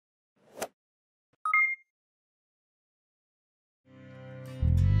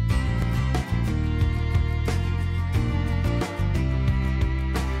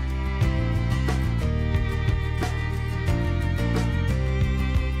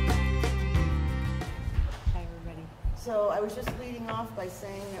So I was just leading off by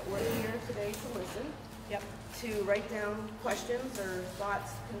saying that we're here today to listen. Yep. To write down questions or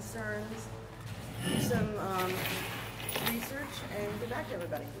thoughts, concerns, do some research, and get back to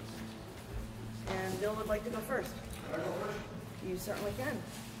everybody. And Bill would like to go first. Can I go first? You certainly can.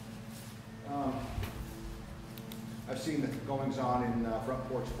 I've seen the goings on in Front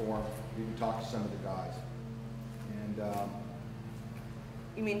Porch Forum. You can talk to some of the guys. And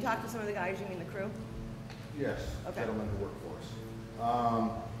You mean talk to some of the guys, you mean the crew? yes, Okay. gentlemen who work for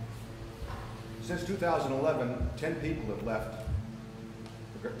us. Since 2011, 10 people have left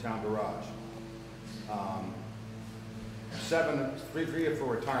the town garage. Three are for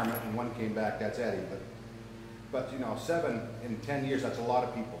retirement, and one came back. That's Eddie. But you know, 7 in 10 years. That's a lot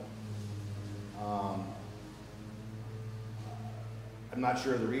of people. I'm not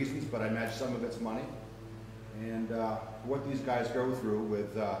sure of the reasons, but I imagine some of it's money. And what these guys go through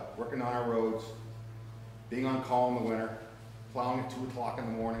with working on our roads, being on call in the winter, plowing at 2 o'clock in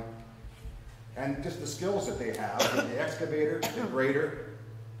the morning, and just the skills that they have, the excavator, the grader,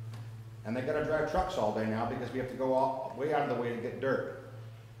 and they got to drive trucks all day now because we have to go way out of the way to get dirt,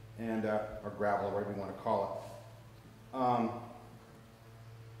 and or gravel, or whatever you want to call it.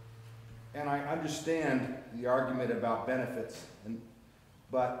 And I understand the argument about benefits,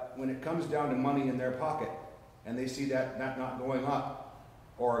 but when it comes down to money in their pocket, and they see that not going up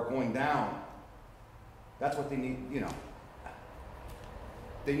or going down, that's what they need, you know.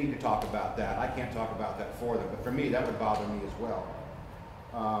 They need to talk about that. I can't talk about that for them, but for me, that would bother me as well.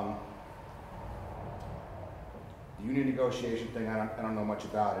 The union negotiation thing, I don't know much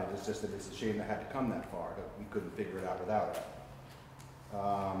about it. It's just that it's a shame it had to come that far, that we couldn't figure it out without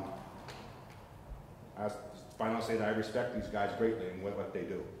it. Finally, say that I respect these guys greatly and what they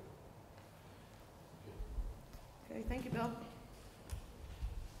do. Okay, thank you, Bill.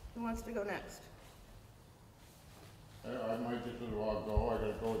 Who wants to go next? I might just as well go. I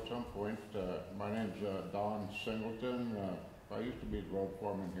gotta go at some point. My name's Don Singleton. I used to be the road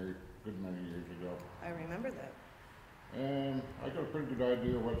foreman here a good many years ago. I remember that. And I got a pretty good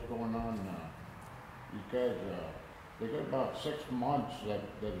idea of what's going on because they got about 6 months that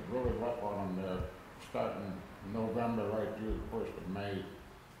is really rough on them there, starting November right through the 1st of May.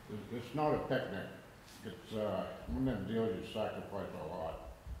 It's not a picnic. It's one of them deals you sacrifice a lot.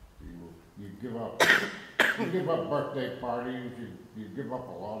 You give up birthday parties, you give up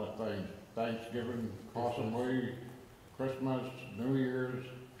a lot of things. Thanksgiving, possibly, Christmas, New Year's,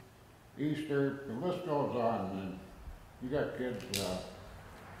 Easter, the list goes on. And you got kids,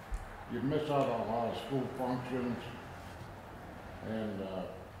 you miss out on a lot of school functions, and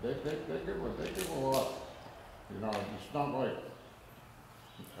they give a lot. You know, it's not like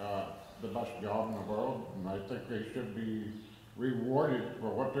the best job in the world, and I think they should be rewarded for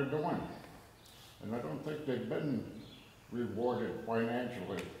what they're doing. And I don't think they've been rewarded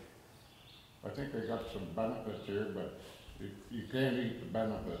financially. I think they got some benefits here, but you can't eat the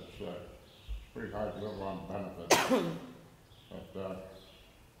benefits. It's pretty hard to live on benefits.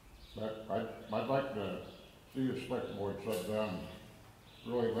 But I'd like to see a select board sit down,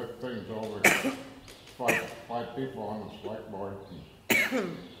 really look things over. Five people on the select board,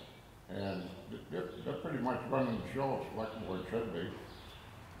 and they're pretty much running the show. Select board should be.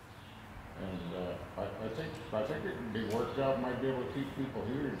 And I think it can be worked out. Might be able to keep people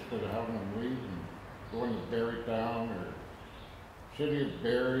here instead of having them leave and going to Barrytown or City of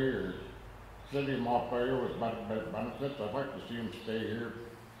Barry or City of Montpelier with benefits. I'd like to see them stay here.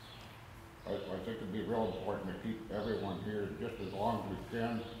 I think it'd be real important to keep everyone here just as long as we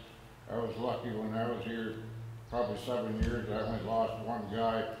can. I was lucky when I was here, probably 7 years. I only lost one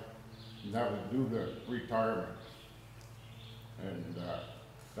guy, and that was due to retirement. And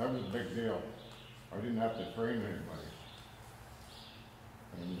that was a big deal. I didn't have to train anybody.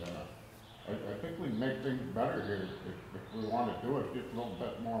 And I think we make things better here if we want to do it. Just a little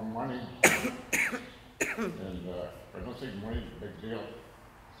bit more money. And I don't think money's a big deal.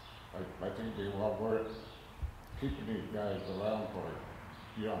 I think they well worth keeping these guys around for,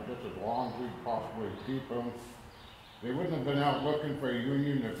 you know, just as long as we possibly keep them. They wouldn't have been out looking for a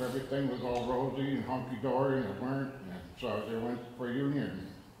union if everything was all rosy and hunky-dory, and it weren't. And so they went for a union,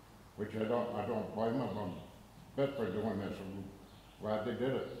 which I don't blame them a bit for doing this. I'm glad they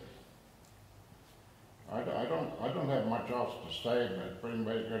did it. I don't have much else to say, but if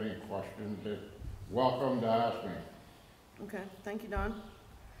anybody's got any questions, they're welcome to ask me. Okay, thank you, Don.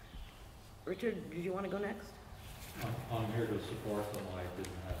 Richard, did you want to go next? I'm here to support them. I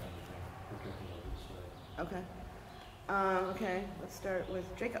didn't have anything particular to say. Okay. Okay, let's start with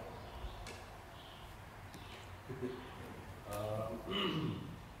Jacob.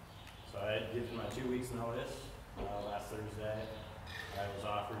 So I give my 2 weeks notice. last Thursday. I was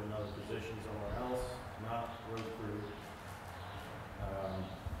offered another position somewhere else, not road crew.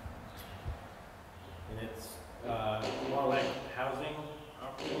 And it's more like housing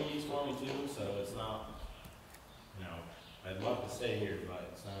opportunities for me too, so it's not, you know, I'd love to stay here,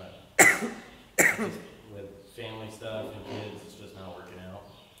 but it's not, just with family stuff and kids, it's just not working out.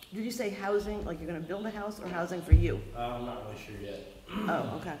 Did you say housing, like you're gonna build a house, or housing for you? I'm not really sure yet.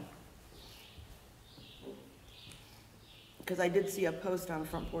 Oh, okay. Because I did see a post on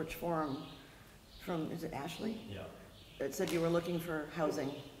Front Porch Forum from, is it Ashley? Yeah. It said you were looking for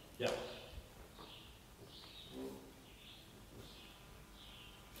housing. Yep.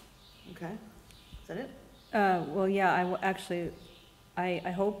 Okay, is that it? Well, yeah, actually, I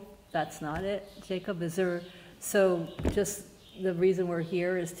hope that's not it. Jacob, is there, so just the reason we're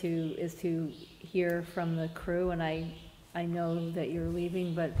here is to hear from the crew, and I know that you're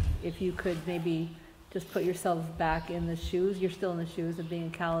leaving, but if you could maybe just put yourselves back in the shoes, you're still in the shoes of being a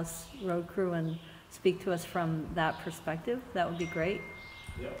Calais road crew, and speak to us from that perspective, that would be great.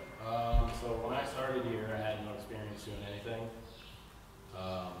 Yep. So when I started here, I had no experience doing anything.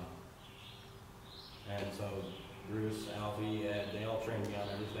 And so Bruce, Alfie, Ed, they all trained me on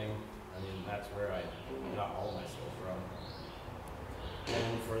everything. I mean, that's where I got all my skills from.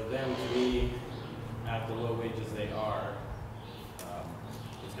 And for them to be at the low wages they are,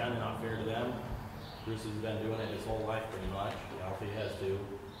 it's kind of not fair to them. Bruce has been doing it his whole life pretty much. Alfie has too.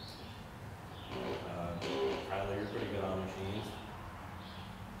 Tyler, you're pretty good on machines.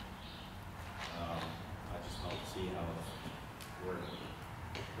 I just don't see how it's working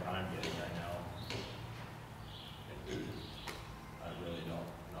what I'm getting right now. I really don't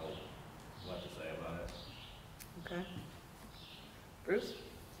know what to say about it. Okay. Bruce?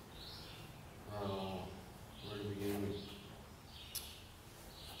 Where to begin?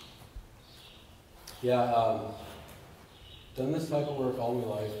 Yeah, done this type of work all my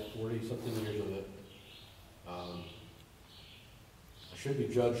life, 40-something years of it. I should be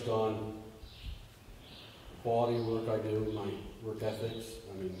judged on the quality of work I do, my work ethics.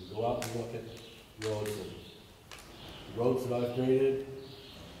 I mean, go out and look at roads. The roads that I've graded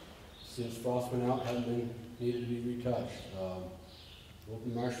since frost went out haven't been needed to be retouched.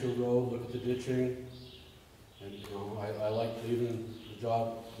 Open Marshfield Road, look at the ditching, and you know, I like leaving the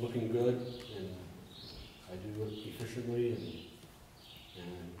job looking good, and I do it efficiently,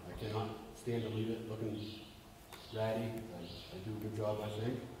 and I cannot stand to leave it looking ratty. I do a good job, I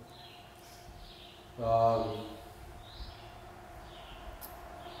think.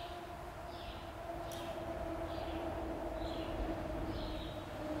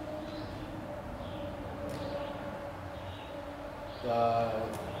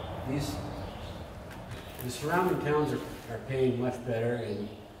 The surrounding towns are paying much better,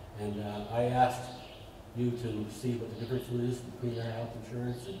 and I asked you to see what the difference is between their health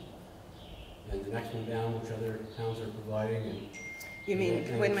insurance and the next one down, which other towns are providing. And You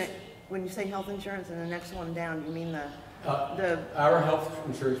mean, wait a minute, when you say health insurance and the next one down, you mean the our health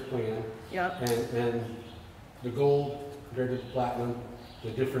insurance plan, yep. and the gold compared to the platinum, the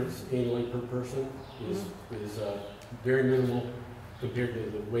difference annually per person is very minimal compared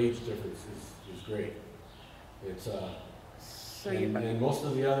to the wage difference is great. It's and most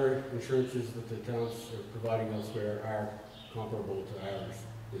of the other insurances that the towns are providing elsewhere are comparable to ours.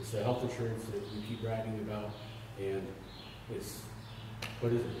 It's the health insurance that we keep bragging about, and it's,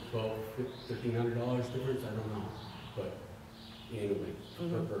 what is it, $1,500 difference? I don't know, but annually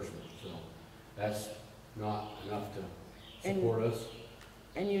per person. So that's not enough to support us.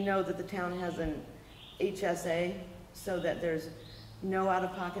 And you know that the town has an HSA, so that there's no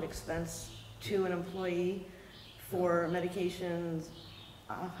out-of-pocket expense to an employee for medications,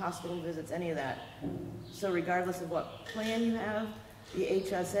 hospital visits, any of that. So regardless of what plan you have, the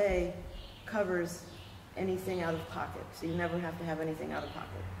HSA covers anything out of pocket. So you never have to have anything out of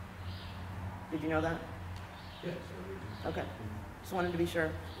pocket. Did you know that? Yes. Okay. Just wanted to be sure.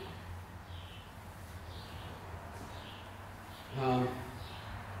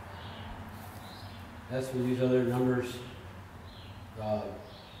 As for these other numbers, I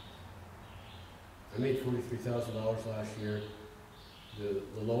made $43,000 last year. The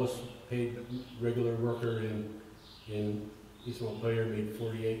lowest paid regular worker in East Montpelier made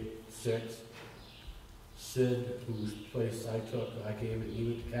 $48,600. Sid, whose place I took, I came and he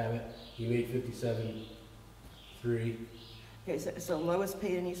went to Cabot, he made $57,300. Okay, so lowest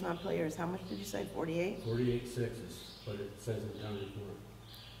paid in East Montpelier is how much did you say? 48? 48,600 is what it says in the town report.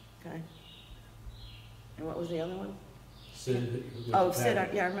 Okay. And what was the other one? Sid. Oh, Sid,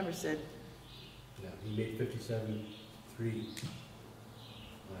 yeah, I remember Sid. Yeah, he made $57,300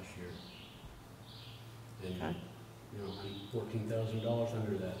 last year. And Okay. $14,000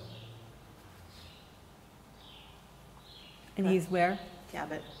 under that. And he's where?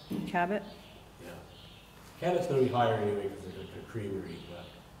 Cabot. Cabot? Yeah. Cabot's gonna be higher anyway because they're a creamery, but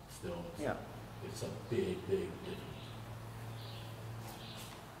still, Yeah. it's a big, big difference.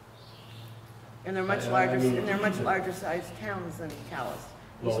 And they're much I larger, mean- and they're much larger sized towns than Calais.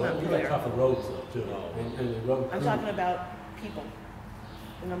 It's Well, not we got clear. tougher roads though, too, and the road. I'm talking about people,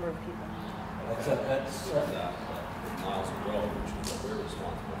 the number of people. That's that, but miles of road, which is what we're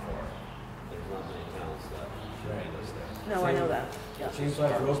responsible for. There's not many towns that rate us there. No, I know that, yeah. Seems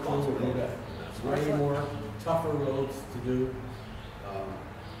like road crew, we got way more tougher roads to do.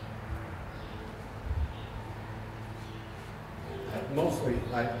 Mostly,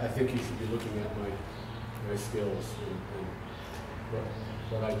 I think you should be looking at my skills and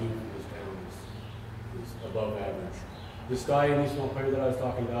what I do for this town is above average. This guy in East Montpelier that I was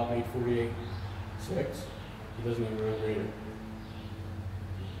talking about, 848.6, he doesn't even run grader.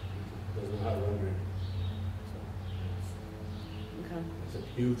 He doesn't know how to run grader. So Okay. it's a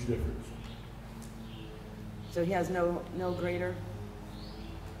huge difference. So he has no grader?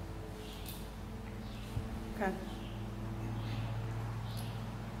 Okay.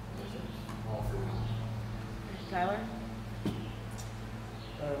 All for now. Tyler?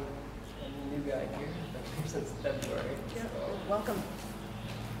 I'm a new guy here, been here since February. Yeah, So welcome.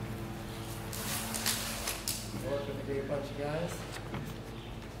 worked with a great bunch of guys.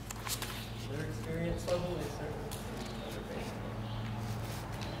 Their experience level is certainly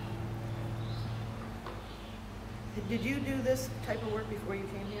Did you do this type of work before you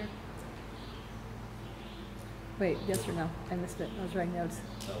came here? Wait, yes or no? I missed it. I was writing notes.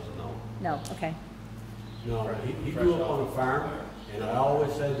 That was a no. No, okay. No, he grew up on a farm, and I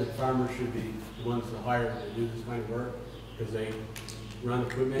always said that farmers should be the ones to hire to do this kind of work, because they run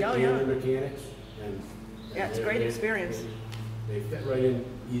equipment Oh, and yeah. the mechanics, and. Yeah, it's a great experience. They fit right in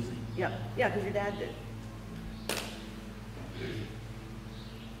easy. Yeah, yeah, because your dad did.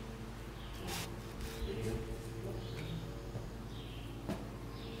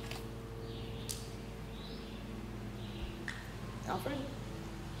 Alfred?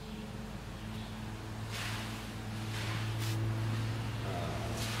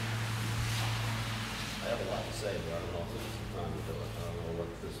 I have a lot to say, but I don't know if it's the time to do it. I don't know what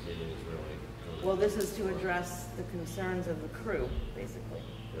this meeting is really going to. Well, this is to address the concerns of the crew, basically.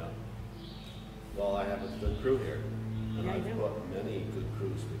 Yeah. Well, I have a good crew here, and Yeah, you I've do. put many good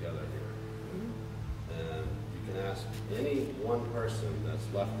crews together here. Mhm. And you can ask any one person that's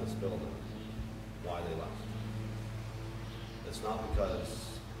left this building why they left. It's not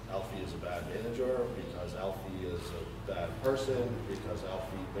because Alfie is a bad manager, because Alfie is a bad person, because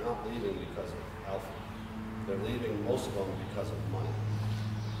Alfie, they're not leaving because of Alfie. They're leaving, most of them, because of money.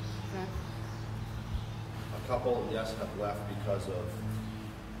 Okay. A couple, yes, have left because of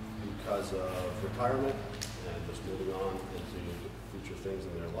retirement and just moving on into future things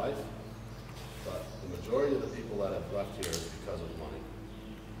in their life. But the majority of the people that have left here is because of money.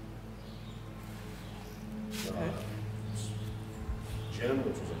 Okay. Jim,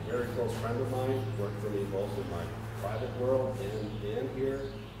 which was a very close friend of mine, worked for me both in my private world and here.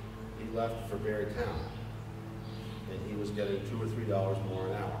 He left for Barry Town, and he was getting $2 or $3 more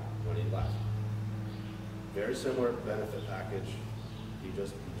an hour when he left. Very similar benefit package. He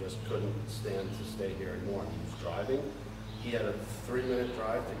just couldn't stand to stay here anymore. He was driving. He had a 3-minute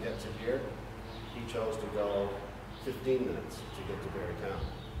drive to get to here. He chose to go 15 minutes to get to Barry Town.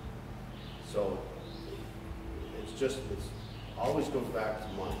 So it's always goes back to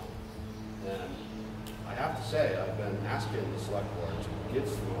money. And I have to say, I've been asking the select board to give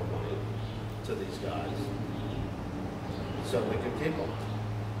some more money to these guys so we can keep them.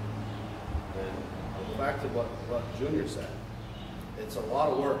 And I'll go back to what Junior said. It's a lot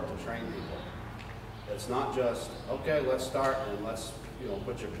of work to train people. It's not just, okay, let's start and let's,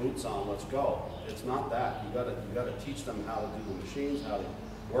 put your boots on, let's go. It's not that. You gotta teach them how to do the machines, how to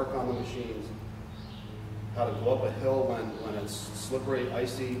work on the machines, how to go up a hill when it's slippery,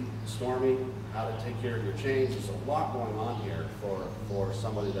 icy, stormy, how to take care of your chains. There's a lot going on here for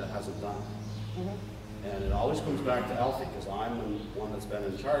somebody that hasn't done it. Mhm. And it always comes back to Alfie, because I'm the one that's been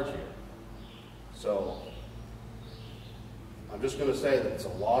in charge here. So I'm just gonna say that it's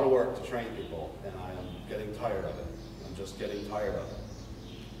a lot of work to train people, and I am getting tired of it. I'm just getting tired of it.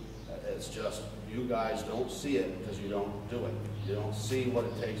 It's just, you guys don't see it because you don't do it. You don't see what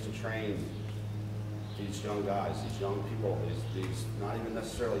it takes to train these young guys, these young people, these not even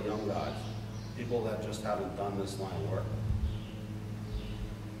necessarily young guys, people that just haven't done this line of work.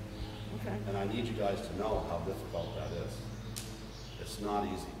 Okay. And I need you guys to know how difficult that is. It's not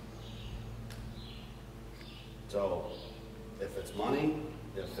easy. So If it's money,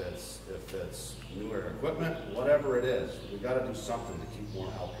 if it's newer equipment, whatever it is, we gotta do something to keep more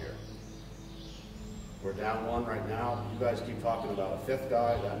help here. We're down one right now. You guys keep talking about a fifth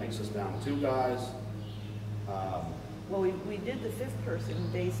guy. That makes us down 2 guys. Well, we did the 5th person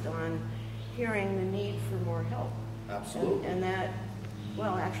based on hearing the need for more help. Absolutely. And that,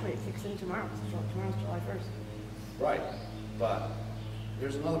 well, actually, it kicks in tomorrow. Tomorrow's July 1st. Right, but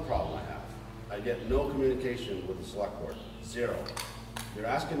here's another problem I have. I get no communication with the select board, 0. You're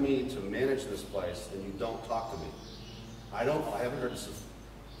asking me to manage this place and you don't talk to me. I haven't heard,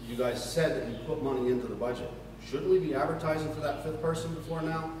 you guys said that you put money into the budget. Shouldn't we be advertising for that 5th person before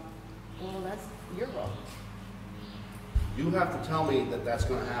now? Well, that's your role. You have to tell me that that's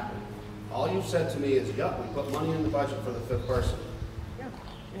gonna happen. All you've said to me is, yep, we put money in the budget for the 5th person. Yeah,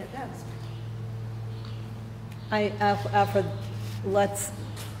 and it does. Alfred, let's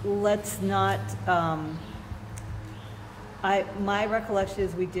not, my recollection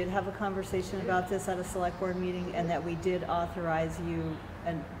is we did have a conversation about this at a select board meeting, and that we did authorize you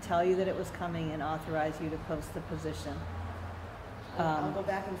and tell you that it was coming and authorize you to post the position. I'll go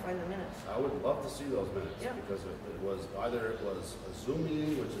back and find the minutes. I would love to see those minutes, Yeah. because it was either it was a Zoom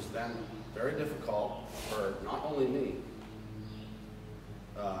meeting, which is then very difficult for not only me,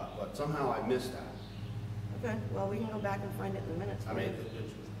 but somehow I missed that. Okay, well, we can go back and find it in the minutes. I mean,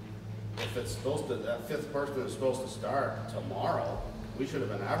 if it's supposed to, that 5th person is supposed to start tomorrow, we should have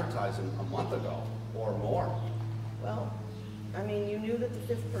been advertising a month ago or more. Well, I mean, you knew that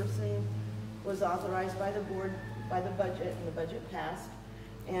the 5th person was authorized by the board, by the budget, and the budget passed.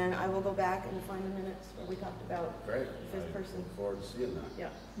 And I will go back and find the minutes where we talked about Great. the 5th person. I look forward to seeing that. Yeah,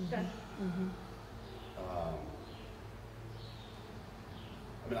 okay.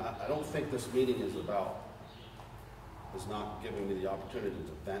 I mean, I don't think this meeting is not giving me the opportunity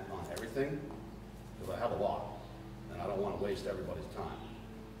to vent on everything, because I have a lot, and I don't want to waste everybody's time.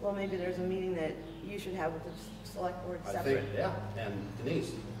 Well, maybe there's a meeting that you should have with the select board I separate. think, yeah, and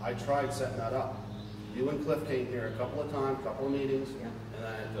Denise, I tried setting that up. You and Cliff came here a couple of times, couple of meetings, Yeah. and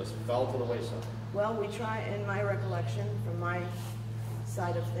then it just fell to the wayside. Well, we try, in my recollection, from my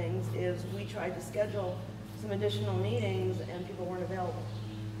side of things, is we tried to schedule some additional meetings and people weren't available.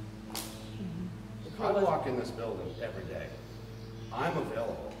 The crew I was- walk in this building every day. I'm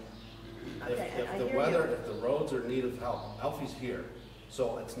available. Okay, If I the hear weather, you. if the roads are in need of help, Alfie's here.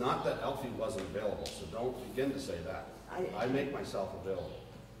 So it's not that Alfie wasn't available, so don't begin to say that. I make myself available.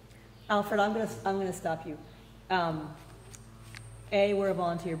 Alfred, I'm gonna stop you. A, we're a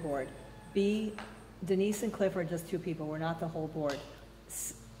volunteer board. B, Denise and Cliff are just 2 people, we're not the whole board.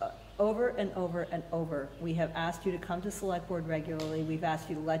 Over and over and over, we have asked you to come to select board regularly, we've asked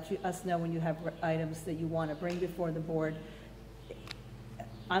you to let us know when you have items that you want to bring before the board.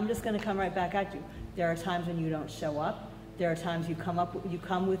 I'm just gonna come right back at you. There are times when you don't show up, there are times you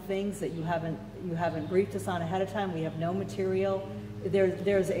come with things that you haven't briefed us on ahead of time, we have no material.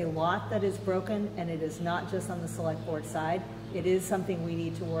 There's a lot that is broken, and it is not just on the select board side. It is something we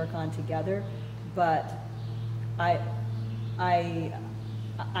need to work on together, but I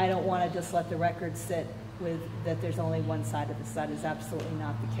don't want to just let the record sit with that there's only one side of this. That is absolutely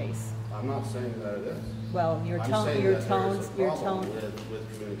not the case. I'm not saying that it is. Well, your I'm tone, saying your that tone, there's a your problem tone.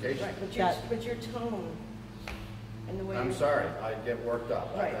 with communication. Right, That- but your tone and the way I'm you're- sorry, I get worked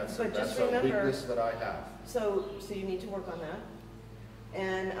up. Right, That's but just a remember- weakness that I have. So you need to work on that.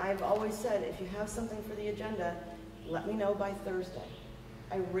 And I've always said, if you have something for the agenda, let me know by Thursday.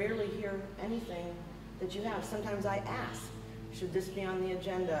 I rarely hear anything that you have. Sometimes I ask, should this be on the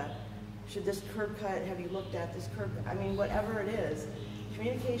agenda? Should this curb cut, have you looked at this curb? I mean, whatever it is,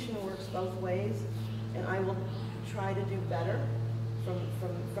 communication works both ways, and I will try to do better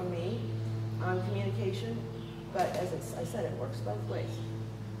from me on communication. But as I said, it works both ways.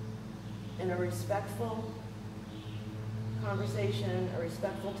 And a respectful conversation, a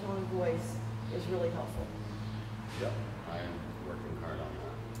respectful tone of voice is really helpful. Yep, I am working hard on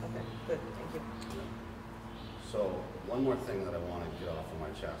that. Okay, good, thank you. So, one more thing that I want to get off of my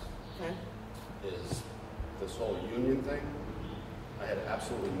chest Okay, is this whole union thing. I had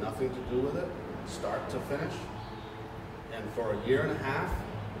absolutely nothing to do with it, start to finish. And for a year and a half,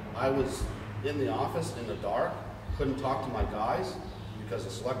 I was in the office in the dark, couldn't talk to my guys because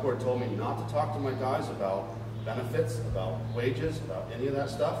the select board told me not to talk to my guys about benefits, about wages, about any of that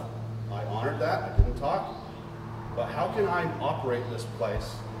stuff. I honored that, I didn't talk. But how can I operate this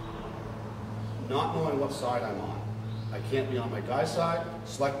place not knowing what side I'm on? I can't be on my guy's side.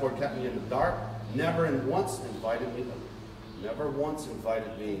 Select board kept me in the dark. Never once invited me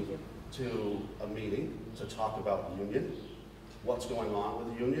to a meeting to talk about the union, what's going on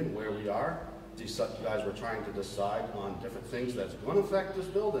with the union, where we are. you guys were trying to decide on different things that's going to affect this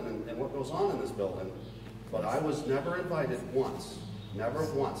building and what goes on in this building. But I was never invited once, never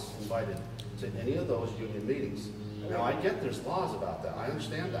once invited to any of those union meetings. Now, I get there's laws about that. I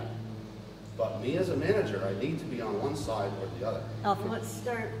understand that. But me as a manager, I need to be on one side or the other. Alfred, Let's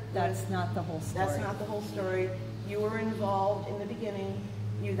start. that's not the whole story. That's not the whole story. You were involved in the beginning.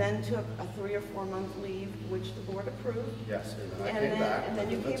 You then took a 3 or 4 month leave, which the board approved. Yes, and then I came back. And then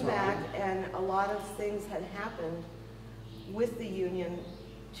you at the came time. back, and a lot of things had happened with the union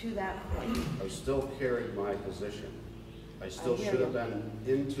to that point. I still carried my position. I still I hear should have you. been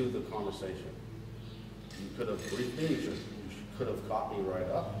into the conversation. You could have briefed me, you could have caught me right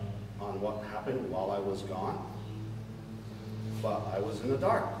up on what happened while I was gone. But I was in the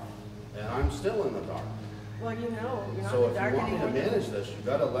dark, and I'm still in the dark. Well, you know, you're not So in the if dark you want me anymore. to manage this, you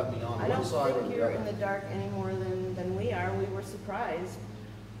gotta let me on I one don't side or think the you're in other. the dark any more than we are. We were surprised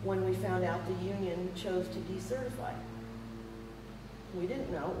when we found out the union chose to decertify. We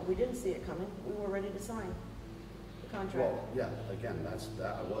didn't know, we didn't see it coming. We were ready to sign the contract. Well, yeah, again,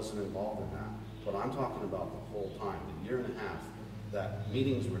 I wasn't involved in that. But I'm talking about the whole time, the year and a half that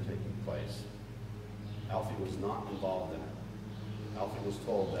meetings were taking place. Alfie was not involved in it. Alfie was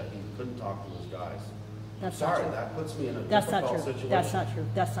told that he couldn't talk to his guys. That's not Sorry, true. that puts me in a That's not difficult true. situation. That's not true.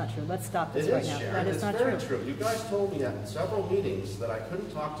 That's not true. Let's stop It this right is, now. Sharon, That is it's not very true. true. You guys told me at several meetings that I couldn't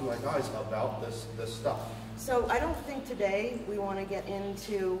talk to my guys about this stuff. So I don't think today we want to get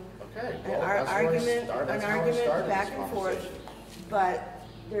into Okay, an well, that's argument how I started back this and forth. conversation. But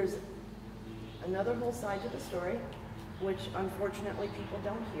there's another whole side to the story, which unfortunately people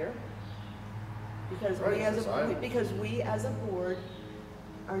don't hear. Because Right, because we as a board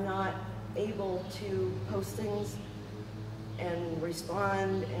are not able to post things and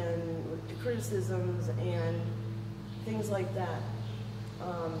respond to criticisms and things like that,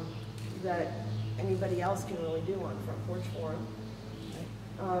 that anybody else can really do on Front Porch Forum.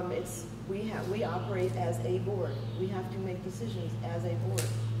 We operate as a board. We have to make decisions as a board.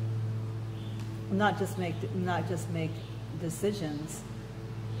 Not just make decisions.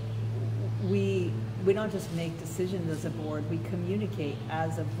 We don't just make decisions as a board, we communicate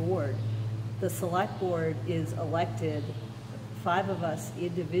as a board. The select board is elected, 5 of us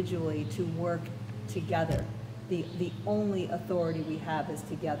individually, to work together. The only authority we have is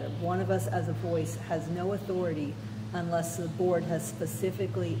together. One of us as a voice has no authority unless the board has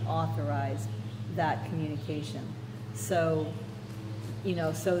specifically authorized that communication. So,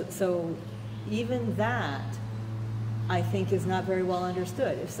 so even that, I think, is not very well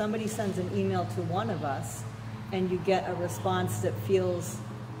understood. If somebody sends an email to one of us and you get a response that feels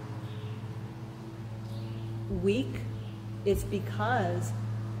weak, it's because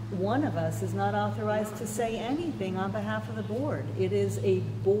one of us is not authorized to say anything on behalf of the board. It is a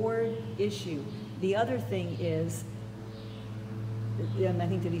board issue. The other thing is, and I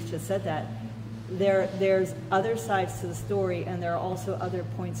think Denise just said that, there's other sides to the story, and there are also other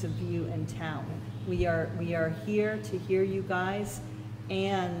points of view in town. We are here to hear you guys,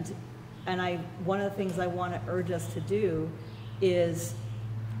 and one of the things I want to urge us to do is,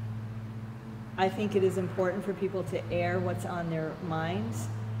 I think it is important for people to air what's on their minds.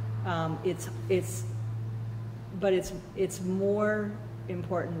 But it's more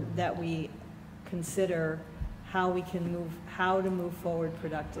important that we consider how to move forward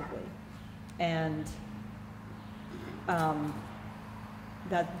productively, and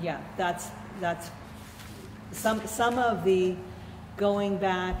that's some of the going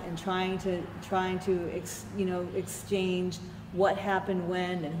back and trying to exchange what happened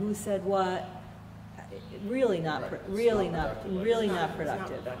when and who said what. Really not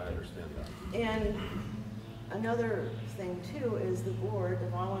productive. I understand that. And another thing too is the board, the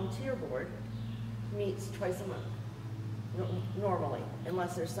volunteer board, meets twice a month, normally,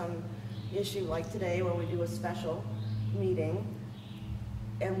 unless there's some issue like today where we do a special meeting.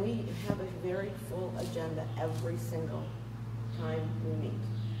 And we have a very full agenda every single time we meet.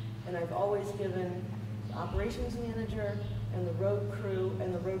 And I've always given the operations manager and the road crew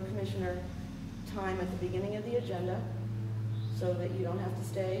and the road commissioner time at the beginning of the agenda so that you don't have to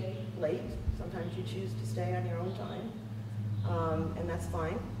stay late. Sometimes you choose to stay on your own time, and that's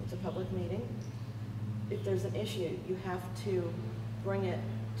fine. It's a public meeting. If there's an issue, you have to bring it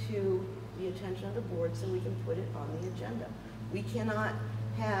to the attention of the board so we can put it on the agenda. We cannot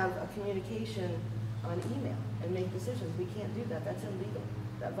have a communication on email and make decisions. We can't do that. That's illegal.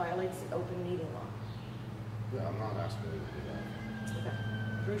 That violates the open meeting law. Yeah, I'm not asking you to do that. Okay.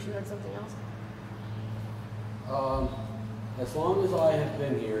 Bruce, you had something else? As long as I have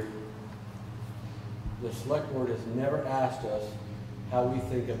been here, the select board has never asked us how we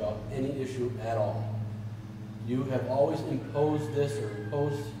think about any issue at all. You have always imposed this or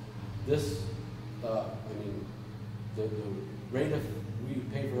imposed this, the rate of, we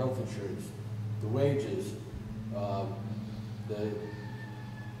pay for health insurance, the wages,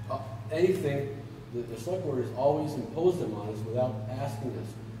 anything, the select board has always imposed them on us without asking us.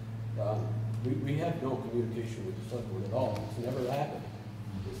 We have no communication with the select board at all. It's never happened,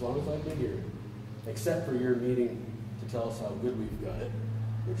 as long as I've been here, except for your meeting to tell us how good we've got it,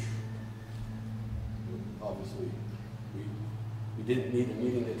 which obviously we didn't need a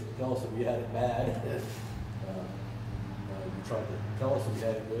meeting to tell us that we had it bad. You tried to tell us that we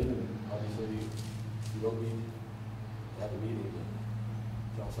had it good, and obviously you don't need to have a meeting to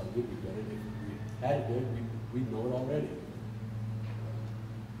tell us how good we've got it. If we had it good, we'd know it already.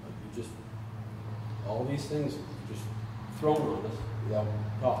 But you just, all these things just thrown on us without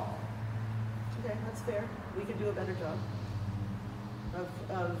talk. Okay, that's fair. We could do a better job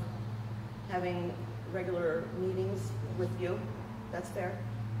of having regular meetings with you. That's fair.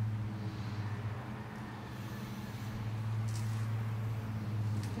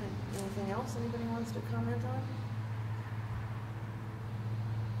 Okay, anything else anybody wants to comment on?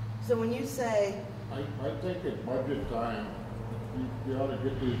 So when you say, I think at budget time, you ought to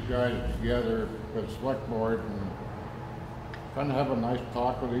get these guys together, the select board, and kind of have a nice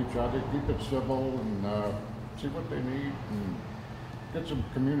talk with each other, keep it civil, and see what they need, and get some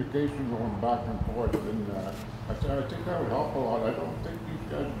communication going back and forth. And I think that would help a lot. I don't think these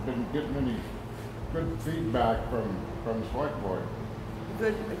guys have been getting any good feedback from the select board.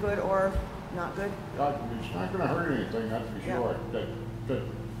 good or not good? It's not going to hurt anything, that's for sure. That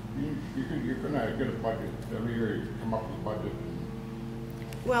you're going to get a budget every year. You come up with a budget.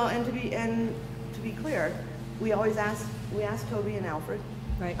 Well, and to be clear, we ask Toby and Alfred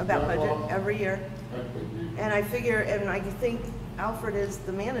about budget every year. And I think Alfred is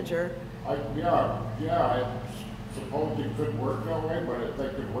the manager. I suppose it could work that way, but I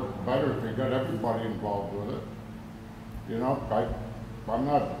think it'd work better if you got everybody involved with it. You know, I'm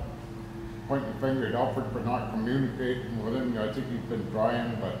not pointing the finger at Alfred for not communicating with him. I think he's been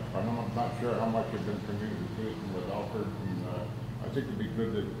trying, but I'm not sure how much he's been communicating with Alfred. And I think it'd be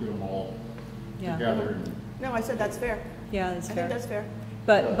good to get them all together. No, I said that's fair. Yeah, that's fair. I think that's fair.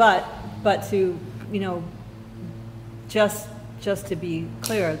 But to, just to be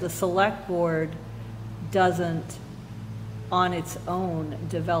clear, the select board doesn't on its own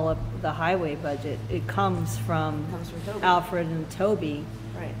develop the highway budget. It comes from Toby. Alfred and Toby.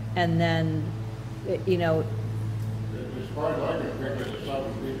 Right. And then, As far as I can figure, there's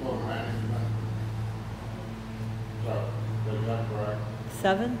 7 people in management. So, is that correct?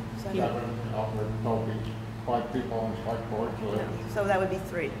 7? 7. Alfred, Toby, 5 people on the select board. So that would be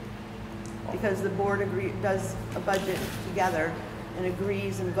 3. Because the board does a budget together and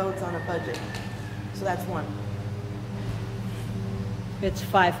agrees and votes on a budget. So that's 1. It's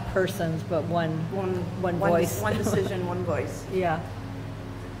 5 persons, but one voice. One decision, 1 voice. Yeah.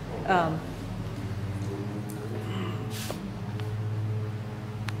 So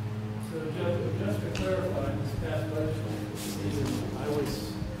just to clarify, this past budget season, I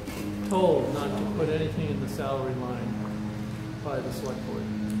was told not to put anything in the salary line by the select board.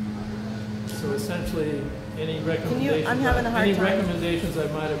 So essentially, any recommendations I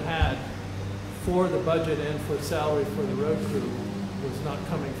might have had for the budget and for salary for the road crew was not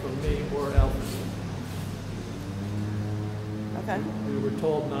coming from me or Alfred. Okay. We were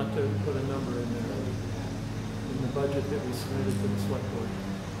told not to put a number in there in the budget that we submitted to the select board.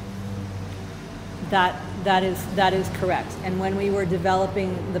 That is correct. And when we were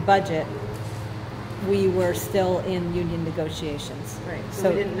developing the budget, we were still in union negotiations. Right. So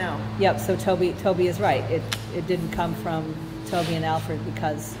we didn't know. Yep. So Toby is right. It didn't come from Toby and Alfred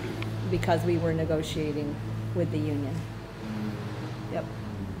because we were negotiating with the union. Yep.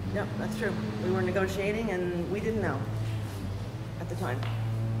 Yep, that's true. We were negotiating and we didn't know at the time.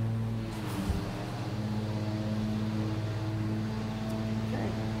 Okay.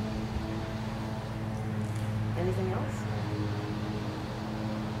 Anything else?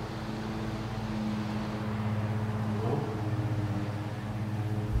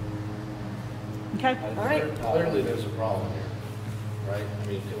 Okay. All right. Clearly, there's a problem here, right? I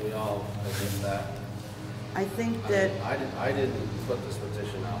mean, can we all admit that? I think that I didn't put this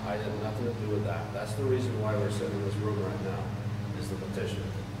petition out. I had nothing to do with that. That's the reason why we're sitting in this room right now, is the petition.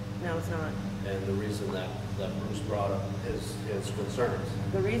 no, it's not. And the reason that Bruce brought up his concerns.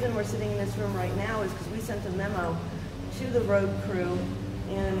 The reason we're sitting in this room right now is because we sent a memo to the road crew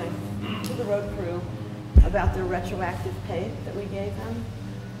about the retroactive pay that we gave them.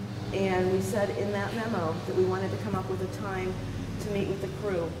 And we said in that memo that we wanted to come up with a time to meet with the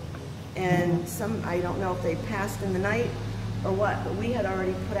crew. And I don't know if they passed in the night or what, but we had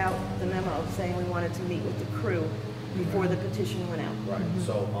already put out the memo saying we wanted to meet with the crew before the petition went out. Right,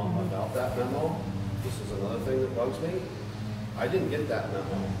 so about that memo, this is another thing that bugs me. I didn't get that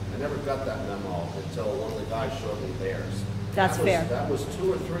memo. I never got that memo until one of the guys showed me theirs. That's fair. That was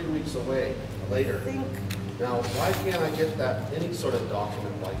 2 or 3 weeks away later. Now, why can't I get that, any sort of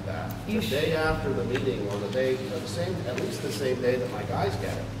document like that? The day after the meeting or the day, at least the same day that my guys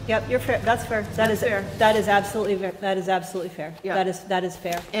get it. Yep, you're fair, that's fair. That is fair. That is absolutely fair. Yeah. That is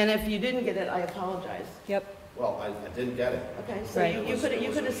fair. And if you didn't get it, I apologize. Yep. Well, I didn't get it. Okay, so Right. you could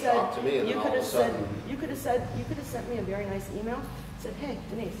have a said, shock to me, and you then could all of have a said, sudden- you could have sent me a very nice email, said, hey,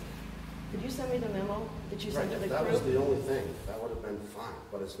 Denise, could you send me the memo that you Right, sent to the if that crew? was the only thing, that would have been fine,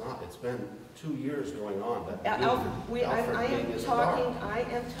 but it's not. It's been 2 years going on. That Alfred, Alfred I being am is talking,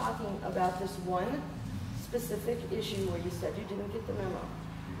 about this one specific issue where you said you didn't get the memo.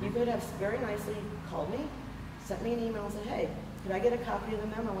 You could have very nicely called me, sent me an email and said, hey, could I get a copy of the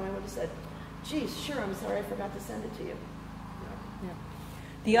memo? And I would have said, geez, sure, I'm sorry, I forgot to send it to you.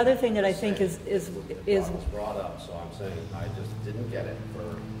 The other thing that I think is It was brought up, so I'm saying I just didn't get it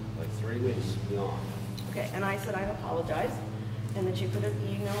for like 3 weeks beyond. Okay, and I said, I apologize, and that you could have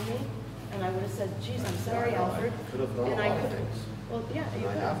emailed me, and I would have said, geez, I'm sorry, Alfred. I could have done a And lot I of could- things. Well, yeah, you And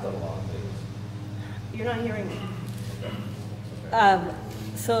I could have have. done a lot of things. You're not hearing me.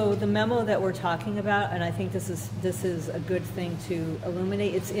 So the memo that we're talking about, and I think this is a good thing to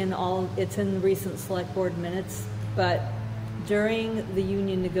illuminate. It's in the recent select board minutes, but during the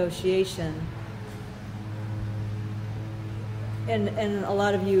union negotiation, and a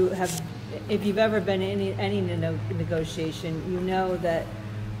lot of you have, if you've ever been in any negotiation, you know that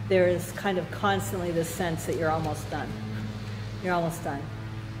there is kind of constantly this sense that you're almost done. You're almost done.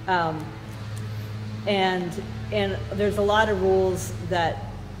 And there's a lot of rules that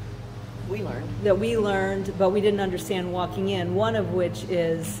We learned. we learned, but we didn't understand walking in. One of which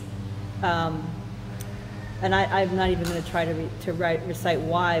is, and I'm not even going to try to recite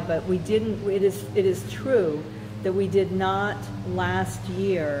why, but we didn't. It is true that we did not last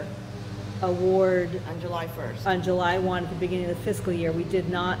year award On July 1st. on July 1 at the beginning of the fiscal year. We did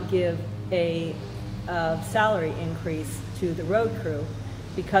not give a salary increase to the road crew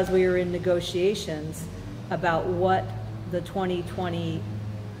because we were in negotiations about what the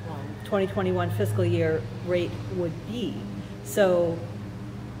 2021 fiscal year rate would be. So,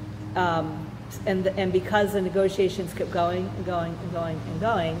 and because the negotiations kept going and going and going and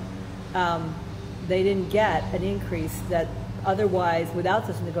going, they didn't get an increase that otherwise, without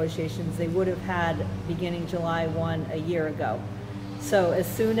those negotiations, they would have had beginning July 1 a year ago. So as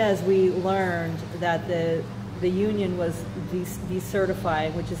soon as we learned that the union was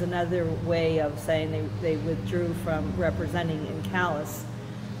decertifying, which is another way of saying they withdrew from representing in Calais,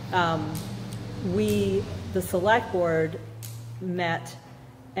 the select board met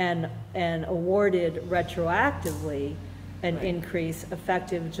and awarded retroactively an increase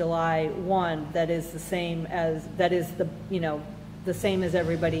effective July 1 that is the same as the same as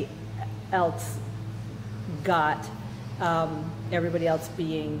everybody else got, everybody else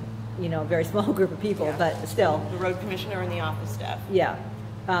being a very small group of people, Yeah. but still. The road commissioner and the office staff. Yeah.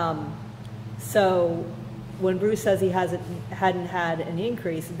 So when Bruce says he hadn't had an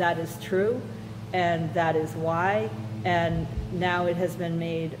increase, that is true, and that is why. And now it has been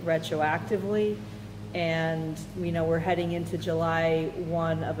made retroactively, and we're heading into July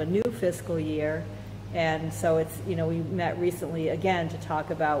 1 of a new fiscal year, and so it's we met recently again to talk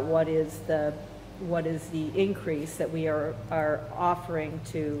about what is the increase that we are offering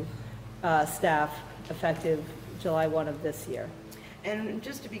to staff effective July 1 of this year. And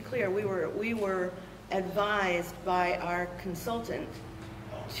just to be clear, we were advised by our consultant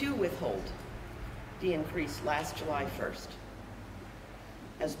to withhold the increase last July 1st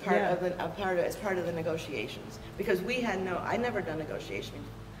as part of the negotiations, because I'd never done negotiation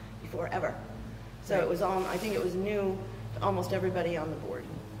before ever. So it was I think it was new to almost everybody on the board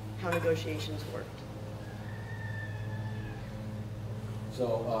how negotiations worked.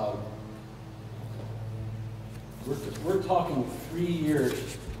 So, we're talking 3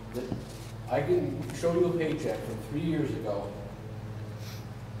 years that I can show you a paycheck from 3 years ago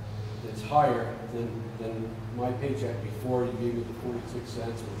that's higher than my paycheck before you gave me the 46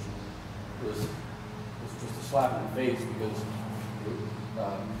 cents, which was just a slap in the face because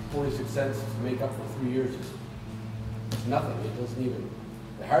 46 cents to make up for 3 years is nothing.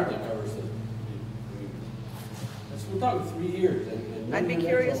 It hardly covers we're talking 3 years. And I'd be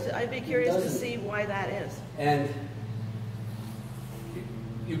curious to see why that is. And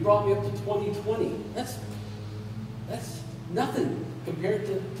you brought me up to 2020. That's nothing compared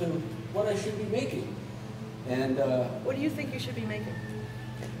to what I should be making. And, What do you think you should be making?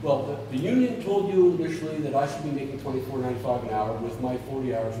 well, the union told you initially that I should be making $24.95 an hour with my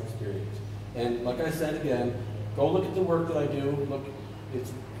 40 hours of experience. And like I said again, go look at the work that I do. Look,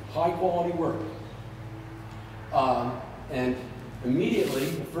 it's high quality work. And immediately,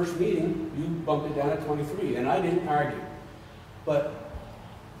 the first meeting, you bumped it down to 23, and I didn't argue. But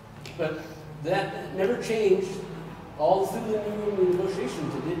that never changed. All through the union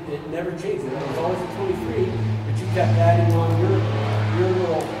negotiations, it never changed. It was always at 23, but you kept adding on your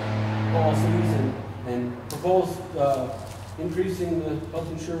little policies and proposed increasing the health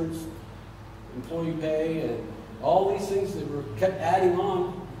insurance, employee pay, and all these things that were kept adding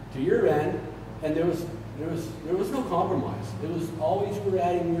on to your end, and there was no compromise. It was always you were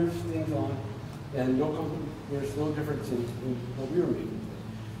adding your things on, and there's no difference in what we were making.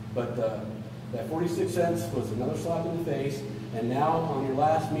 But that 46 cents was another slap in the face, and now on your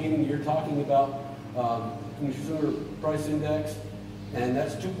last meeting, you're talking about consumer price index, and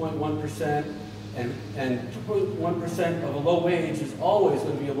that's 2.1%, and 2.1% of a low wage is always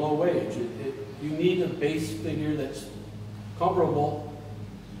going to be a low wage. You need a base figure that's comparable,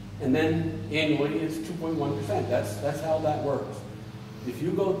 and then annually it's 2.1%. That's how that works. If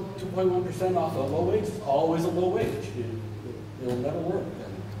you go 2.1% off a low wage, it's always a low wage. It'll never work.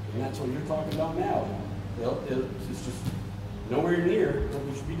 And that's what you're talking about now. It's just nowhere near what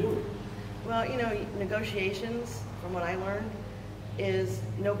we should be doing. Well, you know, negotiations, from what I learned, is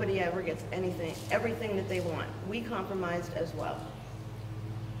nobody ever gets everything that they want. We compromised as well.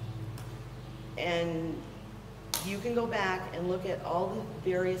 And you can go back and look at all the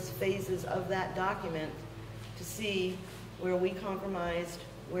various phases of that document to see where we compromised,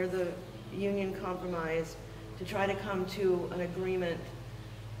 where the union compromised, to try to come to an agreement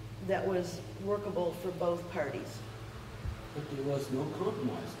that was workable for both parties. But there was no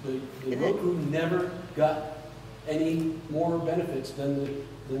compromise. The road crew never got any more benefits than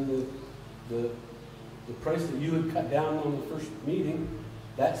the price that you had cut down on the first meeting.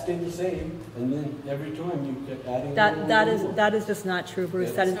 That stayed the same, and then every time you kept adding. That is just not true,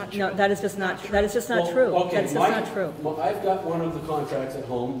 Bruce. Yeah. That is just not true. That is just not true. Okay, That is just not true. Well, I've got one of the contracts at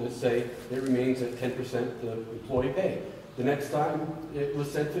home that say it remains at 10% the employee pay. The next time it was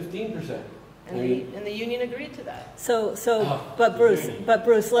said 15%. And the union agreed to that. But Bruce,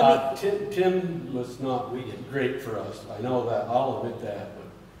 let me. Tim was not great for us. I know that. I'll admit that.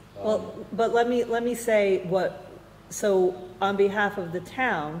 But let me say what. So on behalf of the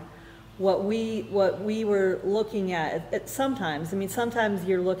town, what we were looking at sometimes. I mean, sometimes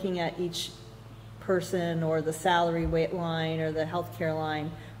you're looking at each person or the salary weight line or the healthcare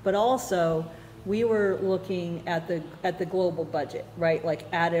line, but also we were looking at the global budget, right? Like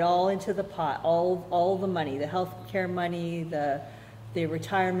add it all into the pot, all the money, the healthcare money, the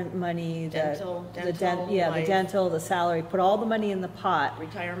retirement money, the dental, the salary, put all the money in the pot.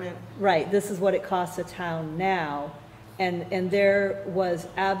 Retirement. Right, this is what it costs the town now. And there was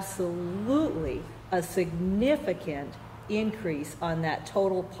absolutely a significant increase on that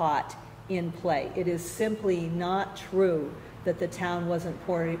total pot in play. It is simply not true that the town was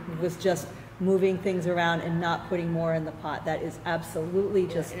just moving things around and not putting more in the pot. That is absolutely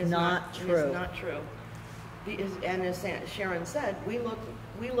just not true. It is not true. And as Sharon said, we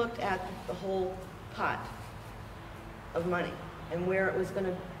looked at the whole pot of money and where it was going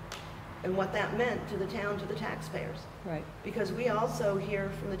to, and what that meant to the town, to the taxpayers. Right. Because we also hear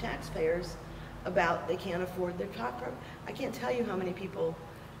from the taxpayers about they can't afford their property. I can't tell you how many people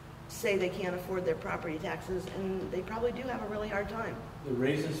say they can't afford their property taxes, and they probably do have a really hard time. The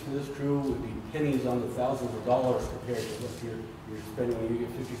raises for this crew would be pennies on the thousands of dollars compared to what you're spending. You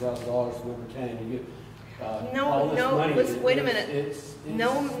get $50,000 from number 10. You get all this money. Listen, wait a minute. It's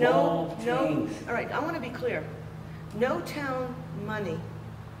No. change. All right, I want to be clear. No town money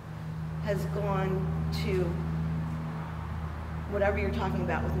has gone to whatever you're talking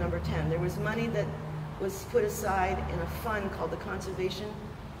about with number 10. There was money that was put aside in a fund called the Conservation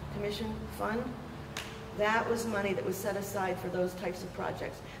Commission Fund. That was money that was set aside for those types of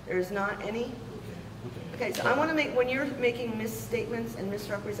projects. There is not any. Okay, so I want to make, when you're making misstatements and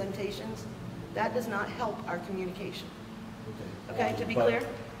misrepresentations, that does not help our communication. Okay, to be clear?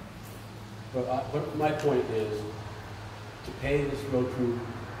 But my point is, to pay this road crew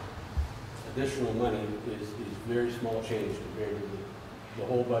additional money is very small change compared to the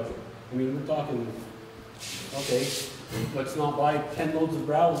whole budget. I mean, we're talking, okay, let's not buy 10 loads of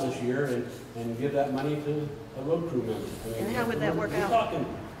gravel this year and give that money to a road crew member. I mean, And how would that work out? We're talking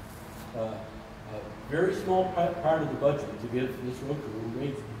a very small part of the budget to give this road crew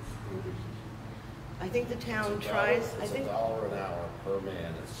wage increases. I think the town It's tries, I It's think, $1 an hour per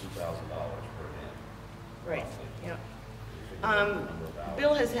man, it's $2,000 per man. right, roughly. yeah. You figure out the number of hours.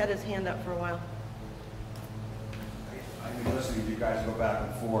 Bill has had his hand up for a while. I've been listening to you guys go back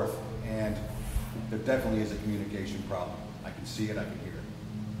and forth, and there definitely is a communication problem. I can see it, I can hear it.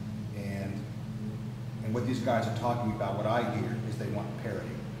 And what these guys are talking about, what I hear, is they want parity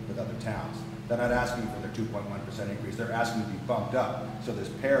with other towns. They're not asking for their 2.1% increase, they're asking to be bumped up, so there's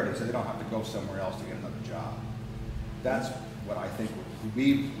parity, so they don't have to go somewhere else to get another job. That's what I think,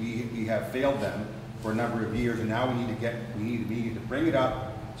 we have failed them for a number of years, and now we need to bring it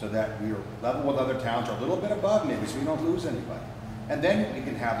up so that we are level with other towns, or a little bit above maybe, so we don't lose anybody. And then we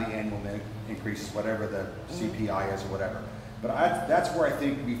can have the annual increases, whatever the CPI is or whatever. But that's where I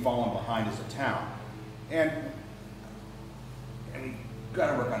think we've fallen behind as a town. And we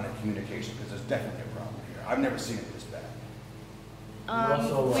gotta work on the communication, because there's definitely a problem here. I've never seen it this bad.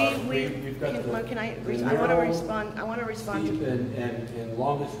 We've got Can I want to respond steep to, and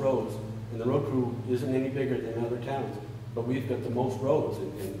longest roads, and the road crew isn't any bigger than other towns, but we've got the most roads,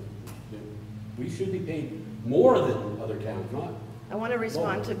 and we should be paid more than other towns, not. I want to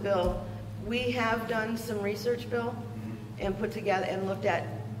respond to Bill. We have done some research, Bill, and put together and looked at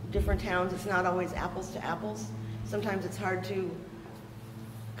different towns. It's not always apples to apples. Sometimes it's hard to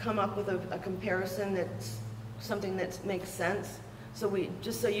come up with a comparison that's something that makes sense. So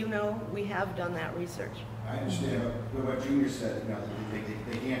just so you know, we have done that research. I understand what Junior said, you know,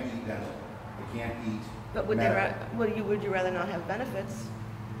 they can't eat dental, they can't eat But would medical. would you rather not have benefits?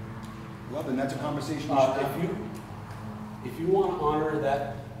 Well, then that's a conversation we should have. If you want to honor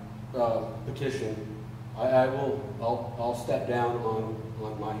that petition, I'll step down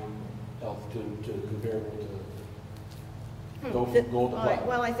on my health to comparable to go from gold to platinum.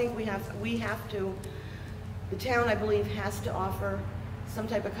 Well, I think we have to, the town, I believe, has to offer some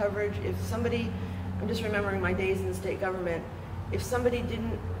type of coverage. If somebody, I'm just remembering my days in the state government, if somebody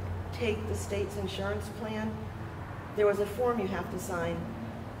didn't take the state's insurance plan, there was a form you have to sign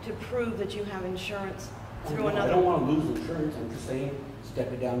to prove that you have insurance through I another. don't want to lose insurance, I'm just saying,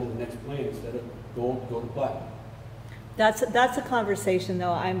 step it down to the next plan instead of go to platinum. That's a conversation,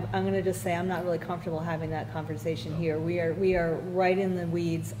 though. I'm going to just say I'm not really comfortable having that conversation here. We are right in the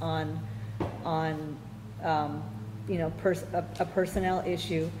weeds on you know, a personnel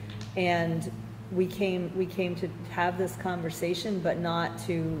issue, and we came to have this conversation, but not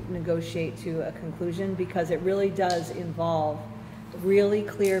to negotiate to a conclusion, because it really does involve really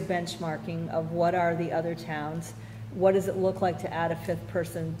clear benchmarking of what are the other towns, what does it look like to add a fifth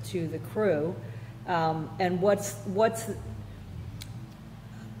person to the crew, and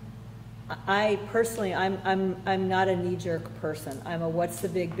I personally, I'm not a knee-jerk person. I'm a what's the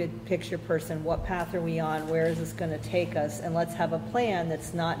big picture person. What path are we on? Where is this going to take us? And let's have a plan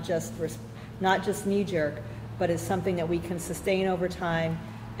that's not just knee-jerk, but is something that we can sustain over time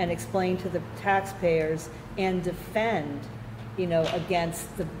and explain to the taxpayers and defend, you know, against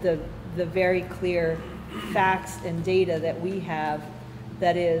the very clear facts and data that we have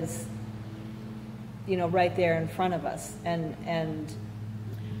that is, you know, right there in front of us. And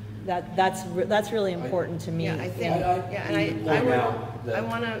that's really important to me. Yeah, I think, I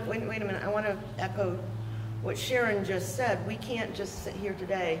want to, wait a minute, I want to echo what Sharon just said. We can't just sit here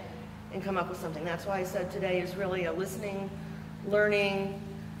today and come up with something. That's why I said today is really a listening, learning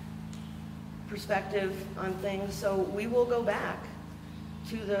perspective on things. So we will go back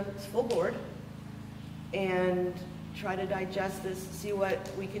to the full board and try to digest this, see what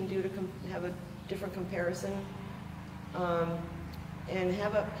we can do to have a different comparison, and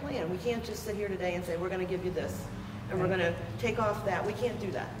have a plan. We can't just sit here today and say, we're going to give you this, and we're going to take off that. We can't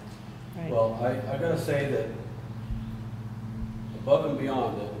do that. Right. Well, I gotta say that above and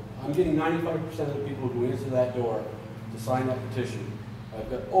beyond that, I'm getting 95% of the people who answer that door to sign that petition. I've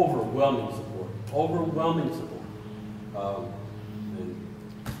got overwhelming support, and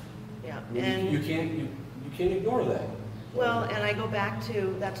Yeah, I mean, and you can't ignore that. well, and I go back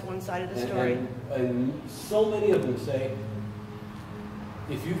to, that's one side of the story. And so many of them say,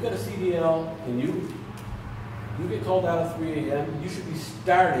 if you've got a CDL and you get called out at 3 a.m., you should be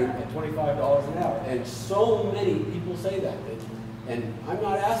starting at $25 an hour. And so many people say that. And I'm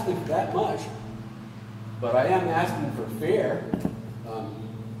not asking for that much, but I am asking for fair.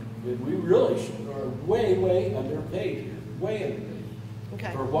 We really are way underpaid here, way underpaid.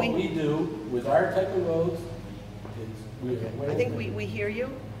 Okay. For what we do with our type of roads, we're way I think underpaid. we hear you,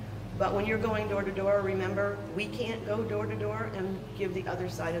 but when you're going door to door, remember, we can't go door to door and give the other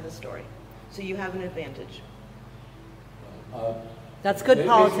side of the story. So you have an advantage. That's good Maybe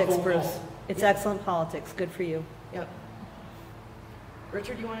politics, phone Bruce. call. It's excellent politics. Good for you. Yep.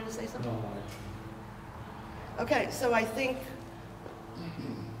 Richard, you wanted to say something? No, Okay, so I think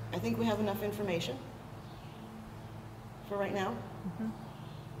we have enough information for right now.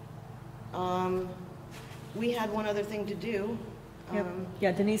 We had one other thing to do. Yep.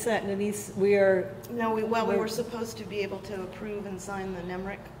 Yeah, Denise, we are, No, we were supposed to be able to approve and sign the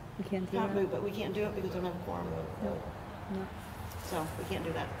NEMRIC we can't do copy, that. but we can't do it because we don't have a quorum. No. So we can't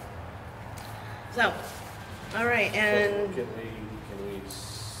do that. So, all right, and Can we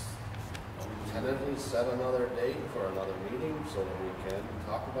tentatively set another date for another meeting so that we can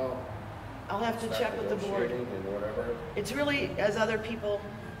talk about I'll have to check with the board. negotiating and whatever? It's really as other people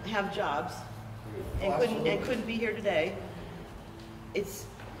have jobs and couldn't be here today. It's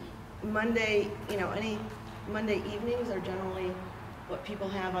Monday, any Monday evenings are generally what people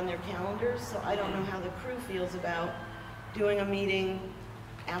have on their calendars, so I don't know how the crew feels about doing a meeting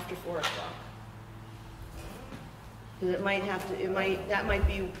after 4 o'clock. Because that might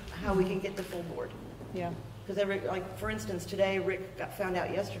be how we can get the full board. Yeah. Because like, for instance, today, Rick found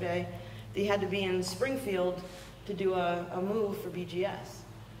out yesterday that he had to be in Springfield to do a move for BGS.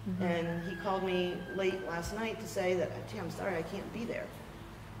 And he called me late last night to say that, gee, I'm sorry, I can't be there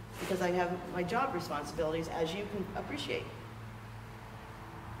because I have my job responsibilities, as you can appreciate.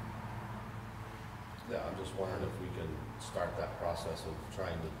 Yeah, I'm just wondering if we can start that process of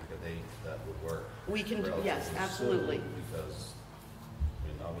trying to pick a date that would work. We can, relatively yes, soon, absolutely. Because,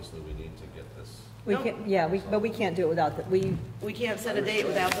 obviously we need to get this. We No. can, yeah, but we can't do it without We can't set a date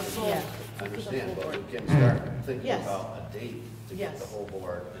without the full, Yeah. I with the understand, full but board. we can start thinking Yes. about a date to get the Yes. whole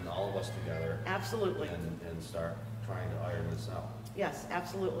board and all of us together Absolutely. and start trying to iron this out. Yes,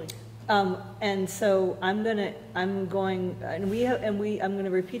 absolutely. And so I'm gonna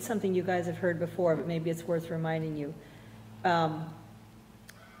repeat something you guys have heard before, but maybe it's worth reminding you.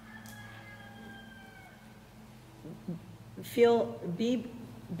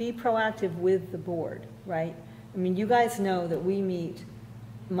 Be proactive with the board, right? I mean, you guys know that we meet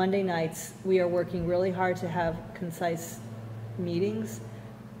Monday nights. We are working really hard to have concise meetings,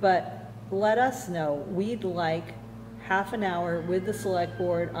 but let us know. We'd like half an hour with the select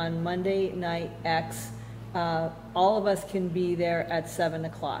board on Monday night X. All of us can be there at 7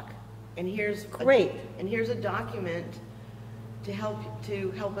 o'clock. And here's Great. And here's a document to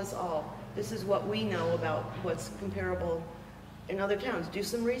help us all. This is what we know about what's comparable in other towns. Do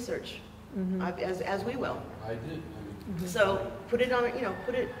some research, as we will. I did. So put it on,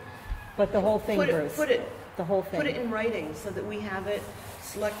 put it. But the whole thing, Bruce. The whole thing. Put it in writing so that we have it.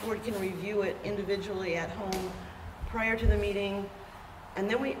 Select board can review it individually at home prior to the meeting. And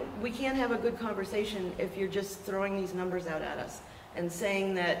then we can't have a good conversation if you're just throwing these numbers out at us and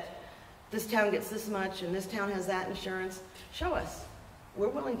saying that this town gets this much and this town has that insurance. Show us. We're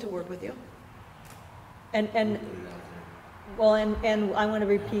willing to work with you. And Put it out there. well, and I want to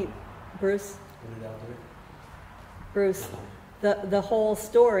repeat, Bruce, Put it out there. Bruce, the whole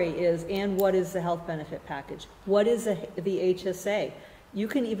story is, and what is the health benefit package? What is the HSA? You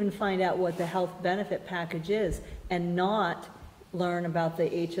can even find out what the health benefit package is and not learn about the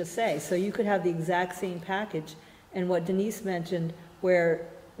HSA. So you could have the exact same package, and what Denise mentioned, where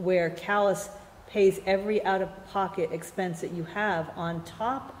Calais pays every out-of-pocket expense that you have on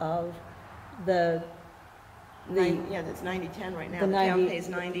top of the Yeah, that's 90/10 right now. The The town 90 pays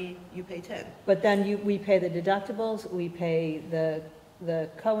 90, you pay 10. But then we pay the deductibles, we pay the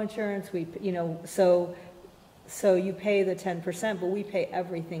co-insurance, so you pay the 10%, but we pay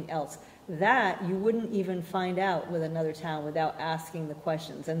everything else. That you wouldn't even find out with another town without asking the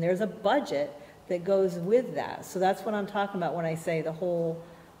questions. And there's a budget that goes with that. So that's what I'm talking about when I say the whole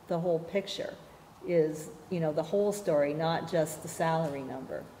picture is, the whole story, not just the salary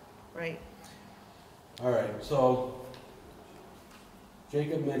number. Right. All right, so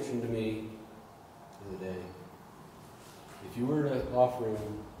Jacob mentioned to me the other day, if you were to offer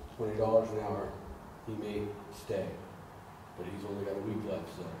him $20 an hour, he may stay, but he's only got a week left,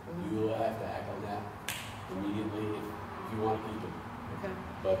 so you will have to act on that immediately if you want to keep him. Okay.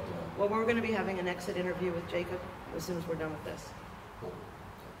 But, Well, we're going to be having an exit interview with Jacob as soon as we're done with this.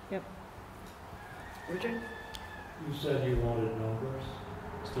 Yep. Richard? You said you wanted numbers,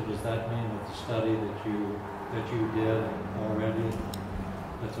 so does that mean that the study that you did already,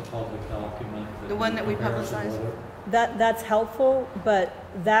 that's a public document? The one that we compares publicized? whatever, That's helpful, but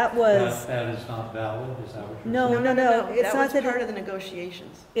that was, That is not valid, is that what you're No, saying? no, it's That not was that part of the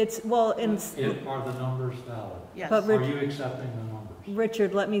negotiations. it's, well, in, Are the numbers valid? Yes. But Are you accepting the numbers?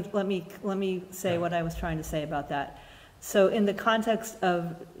 Richard, let me say what I was trying to say about that. So in the context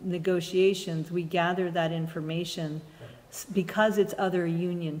of negotiations, we gather that information because it's other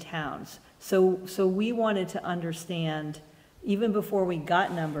union towns. So we wanted to understand, even before we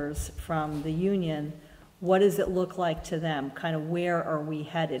got numbers from the union, what does it look like to them? Kind of where are we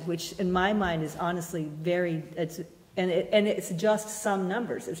headed? Which in my mind is honestly it's just some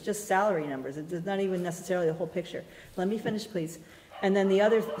numbers. It's just salary numbers. It's not even necessarily the whole picture. Let me finish, please. And then the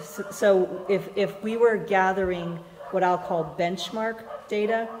other, so if we were gathering what I'll call benchmark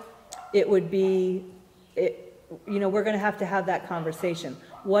data, it would be, we're going to have that conversation.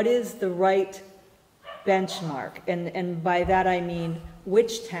 What is the right benchmark? And by that I mean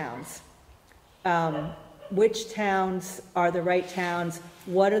which towns? Which towns are the right towns?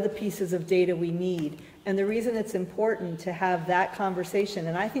 What are the pieces of data we need? And the reason it's important to have that conversation,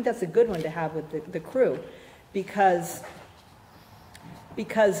 and I think that's a good one to have with the crew, because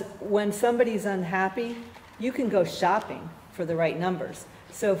when somebody's unhappy, you can go shopping for the right numbers.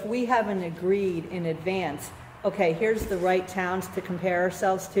 So if we haven't agreed in advance, okay, here's the right towns to compare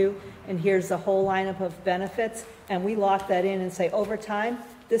ourselves to, and here's the whole lineup of benefits, and we lock that in and say, over time,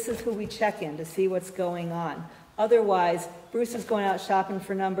 this is who we check in to see what's going on. Otherwise, Bruce is going out shopping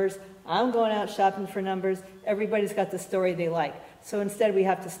for numbers, I'm going out shopping for numbers, everybody's got the story they like. So instead we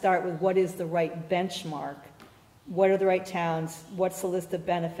have to start with what is the right benchmark, what are the right towns, what's the list of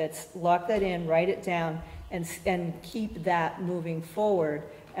benefits, lock that in, write it down, and keep that moving forward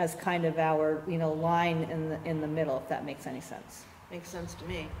as kind of our line in the middle, if that makes any sense. Makes sense to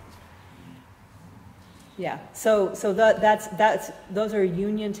me. Yeah, so that's those are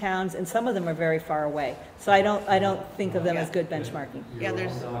union towns, and some of them are very far away. So I don't think of them as good benchmarking. Yeah,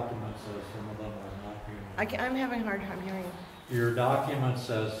 there's. Your own document says some of them are not unionized. I'm having a hard time hearing. Your document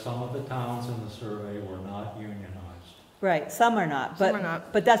says some of the towns in the survey were not unionized. Right, some are not, Some are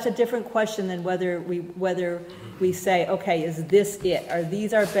not. but that's a different question than whether we say, okay, is this it? Are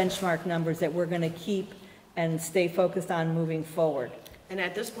these our benchmark numbers that we're going to keep and stay focused on moving forward? And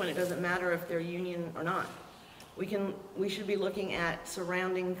at this point, it doesn't matter if they're union or not. We should be looking at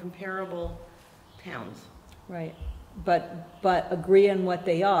surrounding comparable towns. Right, but agree on what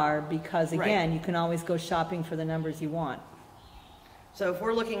they are, because again, Right. you can always go shopping for the numbers you want. So if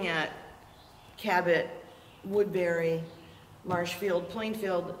we're looking at Cabot, Woodbury, Marshfield,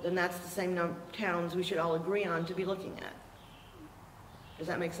 Plainfield, then that's the same towns we should all agree on to be looking at. Does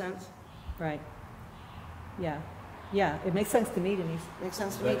that make sense? Right. Yeah, it makes sense to me, Denise. Makes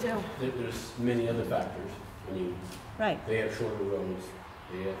sense to me too. There's many other factors. I mean, Right, they have shorter roads,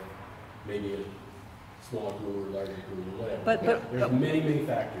 they have maybe a smaller crew or larger crew, or whatever. But- There's many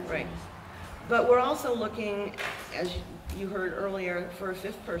factors. Right. But we're also looking, as you heard earlier, for a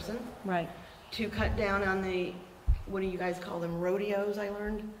fifth person right, to cut down on the, what do you guys call them, rodeos, I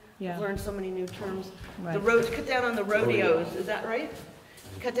learned? yeah, I've learned so many new terms. The right, roads, cut down on the rodeos, is that right?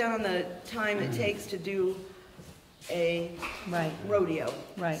 Cut down on the time it takes to do a right, rodeo.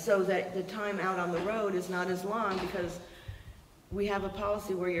 right. So that the time out on the road is not as long, because we have a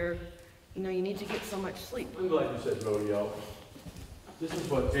policy where you need to get so much sleep. I'm glad you said rodeo. This is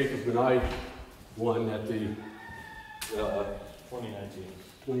what Jacob and I won at the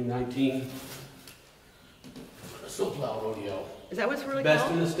 2019 snowplow rodeo. Is that what's really Best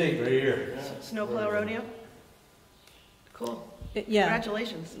in called? the state, right here. Snowplow rodeo? Cool. Yeah,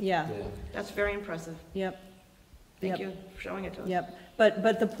 Congratulations. yeah, That's very impressive. yep, Thank Yep. you for showing it to us. yep.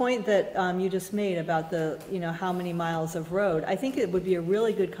 But the point that you just made about the, how many miles of road, I think it would be a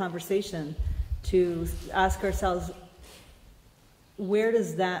really good conversation to ask ourselves, where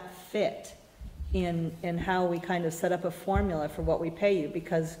does that fit in how we kind of set up a formula for what we pay you?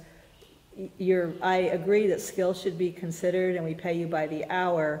 Because I agree that skills should be considered and we pay you by the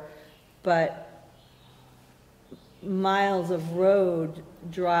hour, but miles of road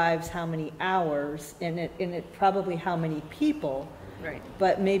drives how many hours, and it probably how many people, Right.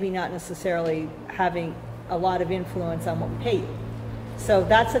 but maybe not necessarily having a lot of influence on what we pay you. So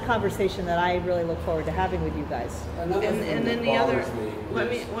that's a conversation that I really look forward to having with you guys. Another thing And then that the other, bothers me let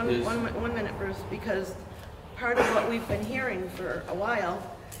me, is- one minute, Bruce, because part of what we've been hearing for a while,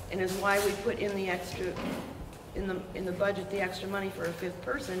 and is why we put in the extra, in the budget, the extra money for a fifth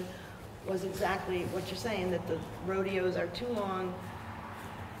person, was exactly what you're saying, that the rodeos are too long.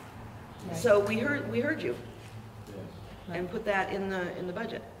 Right. So we heard you, Yeah. and put that in the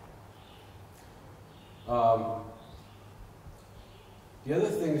budget. The other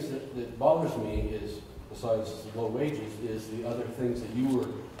things that bothers me is, besides the low wages, is the other things that you were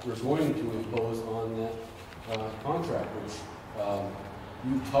going to impose on that contract, which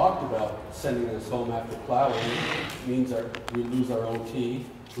you talked about sending us home after plowing, means we lose our OT,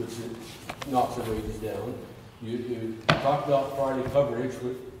 which knocks our wages down. You talked about Friday coverage,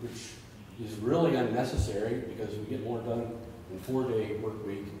 which is really unnecessary because we get more done in 4-day work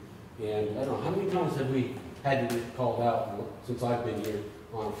week. And I don't know, how many times have we had to get called out since I've been here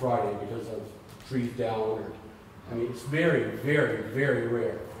on Friday because of trees down, or, I mean, it's very, very, very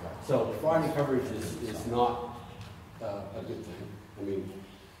rare. So Friday coverage is not a good thing. I mean,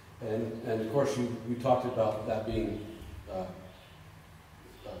 and of course you talked about that being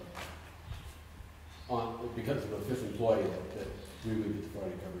because of a fifth employee that we would get the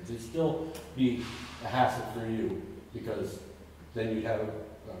Friday coverage. It'd still be a hassle for you, because then you'd have a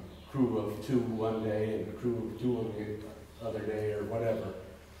crew of 2 one day and a crew of 2 on the other day, or whatever.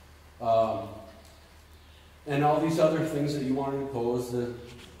 And all these other things that you want to impose, the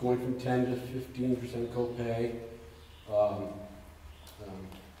going from 10 to 15% copay,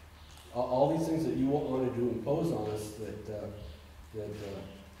 all these things that you won't want to impose on us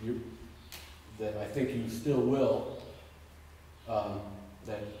that I think you still will.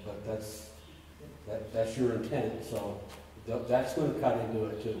 But that's your intent. So that's going to cut into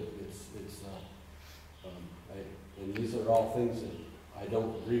it too. And these are all things that I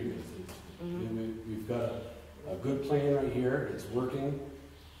don't agree with. We've got a good plan right here. It's working.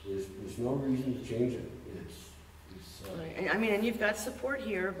 There's no reason to change it. Right. I mean, and you've got support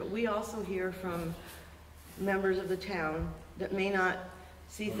here, but we also hear from members of the town that may not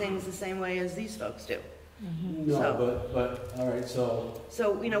see things the same way as these folks do. No, So- but all right. So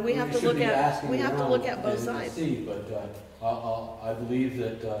So, you know, we have to should look be at, asking we have to around look at both and sides. See, but I believe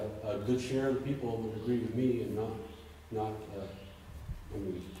that a good share of the people would agree with me, and not. I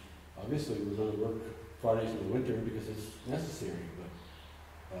mean, obviously we're going to work Fridays in the winter because it's necessary.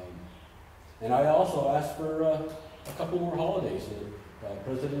 But and I also asked for a couple more holidays,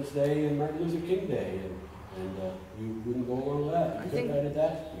 President's Day and Martin Luther King Day, and you wouldn't go along with that. You could have added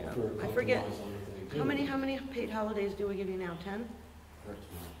that Yeah. for a I forget. compromise on the thing, too. How many paid holidays do we give you now? 10?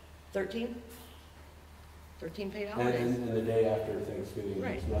 13? 13 paid holidays? And the day after Thanksgiving,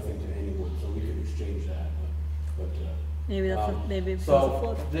 Right. it's nothing to anyone, so we could exchange that. But Maybe that's Um, maybe it's a so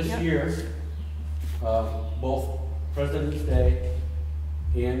float. this Yeah. year, both President's Day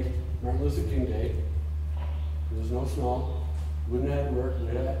and Martin Luther King Day, there was no snow. Wouldn't have had work.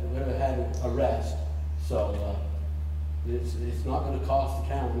 Would have had a rest. So it's not going to cost the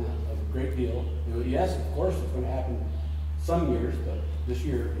town a great deal. Yes, of course, it's going to happen some years, but this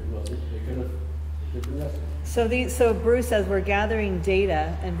year it wasn't. They could have been rested. So Bruce, as we're gathering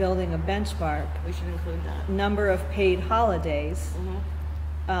data and building a benchmark, We should include that. number of paid holidays,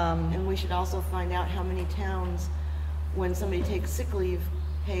 And we should also find out how many towns, when somebody takes sick leave,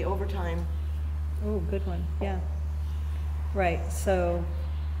 pay overtime. oh, good one, yeah. Right, so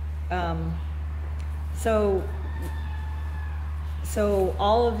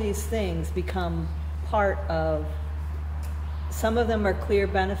all of these things become part of, some of them are clear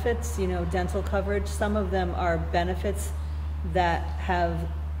benefits, you know, dental coverage. Some of them are benefits that have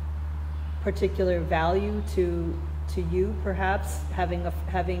particular value to you, perhaps, having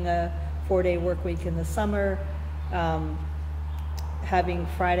a 4-day work week in the summer, having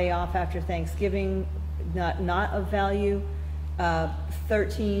Friday off after Thanksgiving, not of value.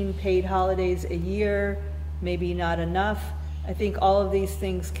 13 paid holidays a year, maybe not enough. I think all of these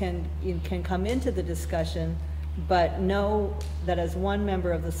things can come into the discussion, but know that as one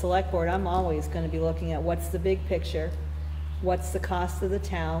member of the select board, I'm always going to be looking at what's the big picture, what's the cost of the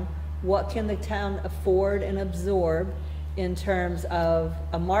town, what can the town afford and absorb in terms of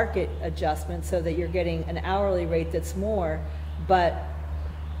a market adjustment so that you're getting an hourly rate that's more, but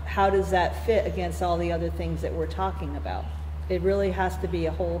how does that fit against all the other things that we're talking about? It really has to be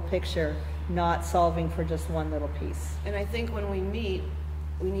a whole picture, not solving for just one little piece. And I think when we meet,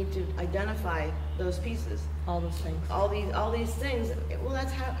 we need to identify those pieces. All those things. All these things. Well,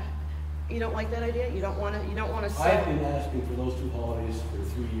 that's how. You don't like that idea? You don't want to. You don't want to I've set. been asking for those 2 holidays for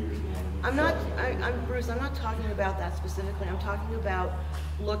 3 years now. I'm not. I'm Bruce. I'm not talking about that specifically. I'm talking about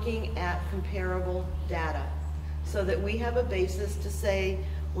looking at comparable data, so that we have a basis to say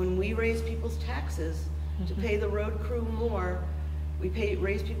when we raise people's taxes to pay the road crew more,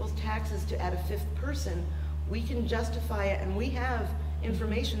 raise people's taxes to add a 5th person. We can justify it, and we have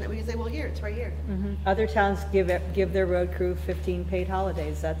information that we can say, well, here, it's right here. Other towns give their road crew 15 paid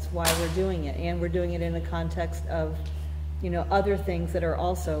holidays. That's why we're doing it, and we're doing it in the context of, you know, other things that are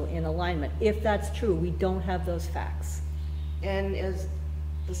also in alignment. If that's true, we don't have those facts. And as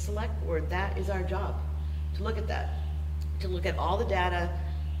the select board, that is our job, to look at that, to look at all the data,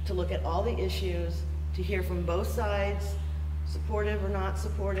 to look at all the issues, to hear from both sides, supportive or not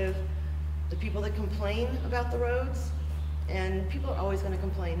supportive, the people that complain about the roads, and people are always going to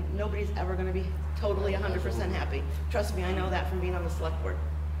complain. Nobody's ever going to be totally 100% happy. Trust me, I know that from being on the select board.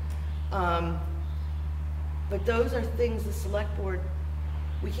 But those are things the select board,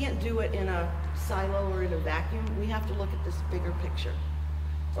 we can't do it in a silo or in a vacuum. We have to look at this bigger picture.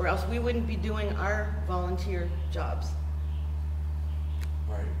 or else we wouldn't be doing our volunteer jobs.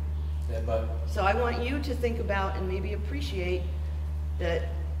 Right. Yeah, but So I want you to think about and maybe appreciate that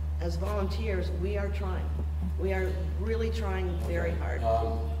as volunteers, we are trying. We are really trying very hard.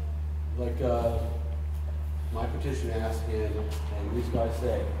 like my petition asks, and these guys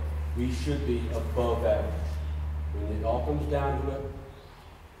say, we should be above average. When it all comes down to it,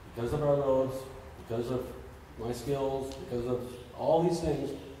 because of our roads, because of my skills, because of all these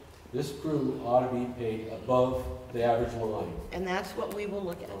things, this crew ought to be paid above the average line. And that's what we will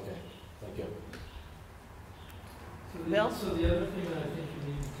look at. Okay, thank you. Bill? So the other thing that I think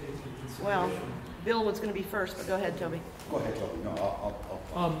you need to take into consideration. Well, Bill was gonna be first, but go ahead, Toby. Go ahead, Toby. No,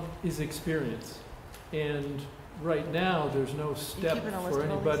 I'll. Is experience. And right now, there's no step keeping a list for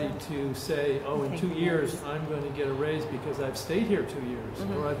of all anybody these to say, oh, in Okay. 2 years, I'm going to get a raise because I've stayed here 2 years,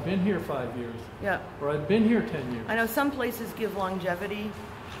 Mhm. or I've been here 5 years, Yeah, or I've been here 10 years. I know some places give longevity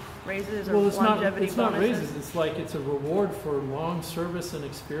raises or Well, it's not longevity raises, bonuses. it's like it's a reward for long service and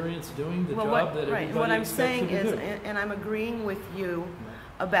experience doing the Well, job that right, everybody what I'm expects saying you to is, do. and I'm agreeing with you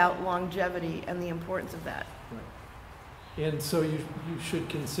about longevity and the importance of that. And so you should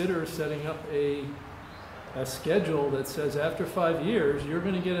consider setting up a schedule that says after 5 years, you're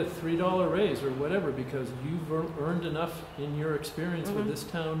gonna get a $3 raise or whatever, because you've earned enough in your experience with Mhm. this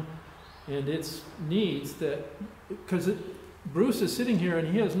town and its needs that, because Bruce is sitting here and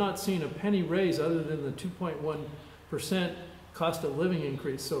he has not seen a penny raise other than the 2.1% cost of living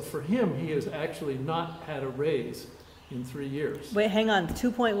increase. So for him, he has actually not had a raise in 3 years. Wait, hang on,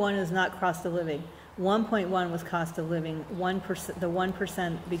 2.1 is not cost of living. 1.1 was cost of living, 1%, the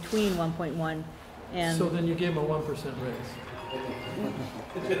 1% between 1.1 and, So then you gave him a 1% raise.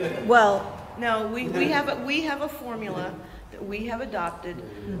 well, No, we have a formula that we have adopted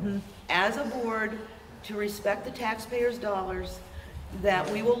as a board to respect the taxpayers' dollars, that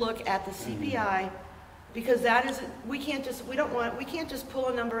we will look at the CPI, because that is, we can't just pull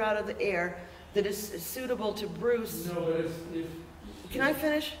a number out of the air that is suitable to Bruce. No, but if Can I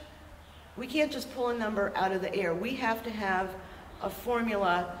finish? We can't just pull a number out of the air. We have to have a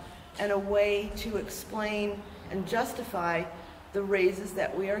formula and a way to explain and justify the raises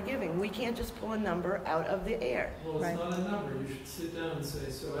that we are giving. We can't just pull a number out of the air. Well, it's Right. not a number, you should sit down and say,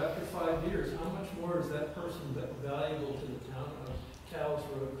 so after 5 years, how much more is that person valuable to the town of Calais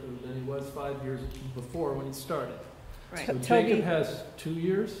Road Crew than he was 5 years before when he started? Right. So Toby- Jacob has 2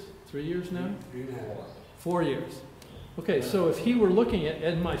 years, 3 years now? 4 years. Okay, so if he were looking at,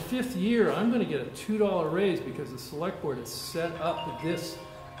 in my 5th year, I'm gonna get a $2 raise because the select board has set up this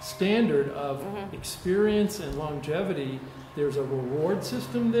standard of experience and longevity. There's a reward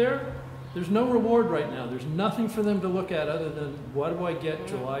system there. There's no reward right now. There's nothing for them to look at other than what do I get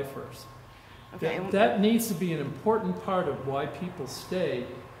July 1st? Okay, That needs to be an important part of why people stay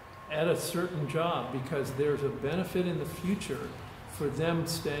at a certain job, because there's a benefit in the future for them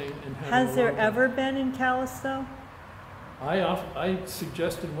staying and having. has there a long- ever been in Calais though? I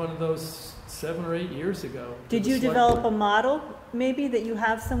suggested one of those 7 or 8 years ago. to Did the you select develop board. a model, maybe, that you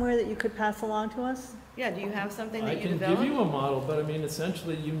have somewhere that you could pass along to us? Yeah, do you have something I that you can developed? give you a model, but I mean,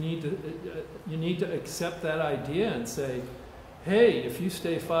 essentially, you need to accept that idea and say, hey, if you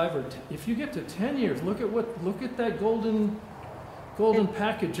stay 5 or if you get to 10 years, look at that golden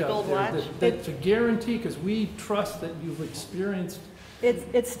package out Gold there. watch? That's a guarantee, because we trust that you've experienced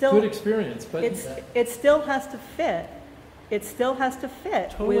It's still, good experience, but it still has to fit. It still has to fit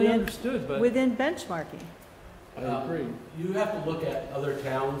totally understood, but within benchmarking. I agree. You have to look at other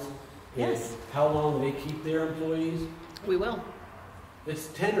towns and Yes. how long they keep their employees. We will. It's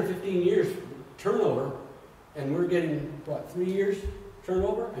 10 or 15 years turnover, and we're getting, what, 3 years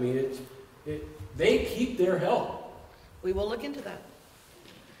turnover? I mean, they keep their help. We will look into that.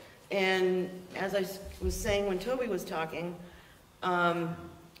 And as I was saying when Toby was talking,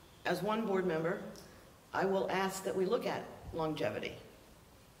 as one board member, I will ask that we look at longevity.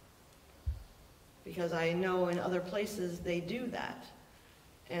 Because I know in other places they do that.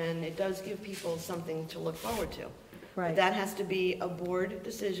 And it does give people something to look forward to. But Right. that has to be a board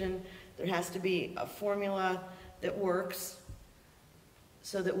decision. There has to be a formula that works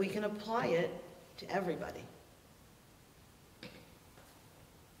so that we can apply it to everybody.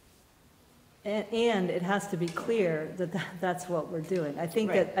 And it has to be clear that that's what we're doing. I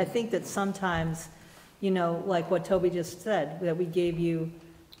think that sometimes, like what Toby just said, that we gave you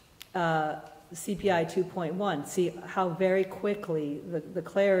CPI 2.1, see how very quickly the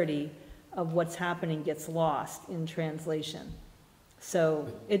clarity of what's happening gets lost in translation. So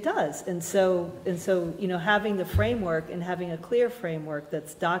it does. And so, having the framework and having a clear framework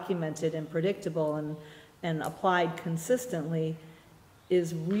that's documented and predictable and applied consistently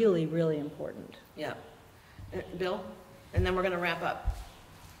is really, really important. Yeah. Bill? And then we're gonna wrap up.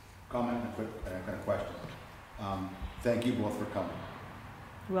 Comment and a quick, kind of question. Thank you both for coming.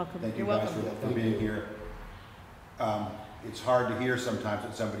 You're welcome. Thank you You're guys welcome. for being here. It's hard to hear sometimes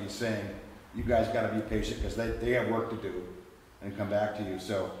what somebody's saying. You guys gotta be patient because they have work to do and come back to you.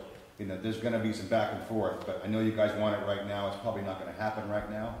 So, you know, there's gonna be some back and forth, but I know you guys want it right now. It's probably not gonna happen right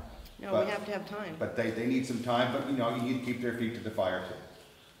now. No, But- we have to have time. But they need some time, but you know, you need to keep their feet to the fire too.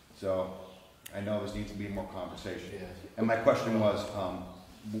 So, I know there needs to be more conversation. Yeah. And my question was,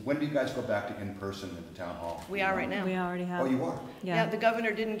 when do you guys go back to in-person at the town hall? We are right now. We already have. Oh, you are? Yeah, the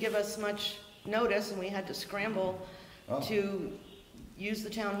governor didn't give us much notice, and we had to scramble Oh. to use the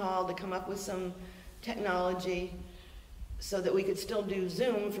town hall to come up with some technology so that we could still do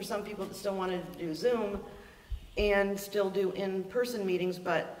Zoom for some people that still wanted to do Zoom and still do in-person meetings,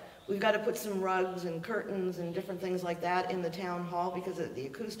 but we've got to put some rugs and curtains and different things like that in the town hall because the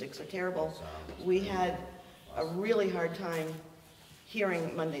acoustics are terrible. We had a really hard time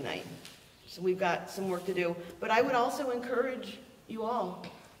hearing Monday night. So we've got some work to do. But I would also encourage you all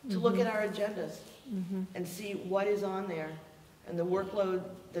to look at our agendas and see what is on there and the workload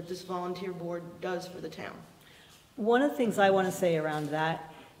that this volunteer board does for the town. One of the things I want to say around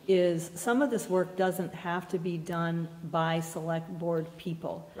that is some of this work doesn't have to be done by select board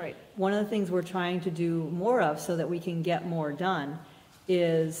people. Right. One of the things we're trying to do more of so that we can get more done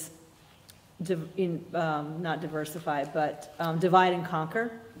is not diversify, but divide and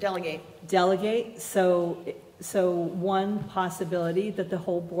conquer. Delegate. So one possibility that the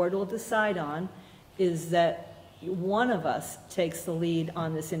whole board will decide on is that one of us takes the lead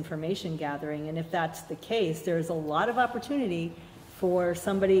on this information gathering, and if that's the case, there's a lot of opportunity for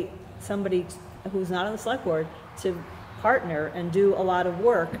somebody who's not on the select board to partner and do a lot of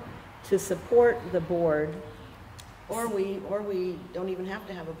work to support the board. Or we don't even have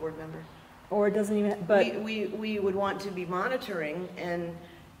to have a board member. Or it doesn't even, but. We would want to be monitoring and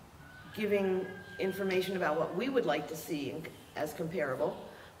giving information about what we would like to see as comparable.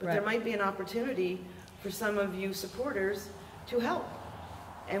 But there might be an opportunity for some of you supporters to help,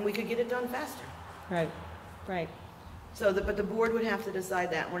 and we could get it done faster. Right. So, but the board would have to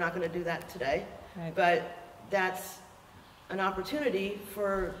decide that. We're not going to do that today. Right. But that's an opportunity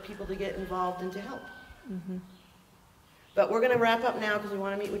for people to get involved and to help. But we're going to wrap up now because we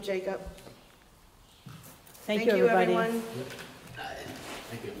want to meet with Jacob. Thank you, everybody. Everyone.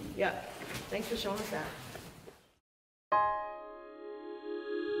 Thank you. Yeah, thanks for showing us that.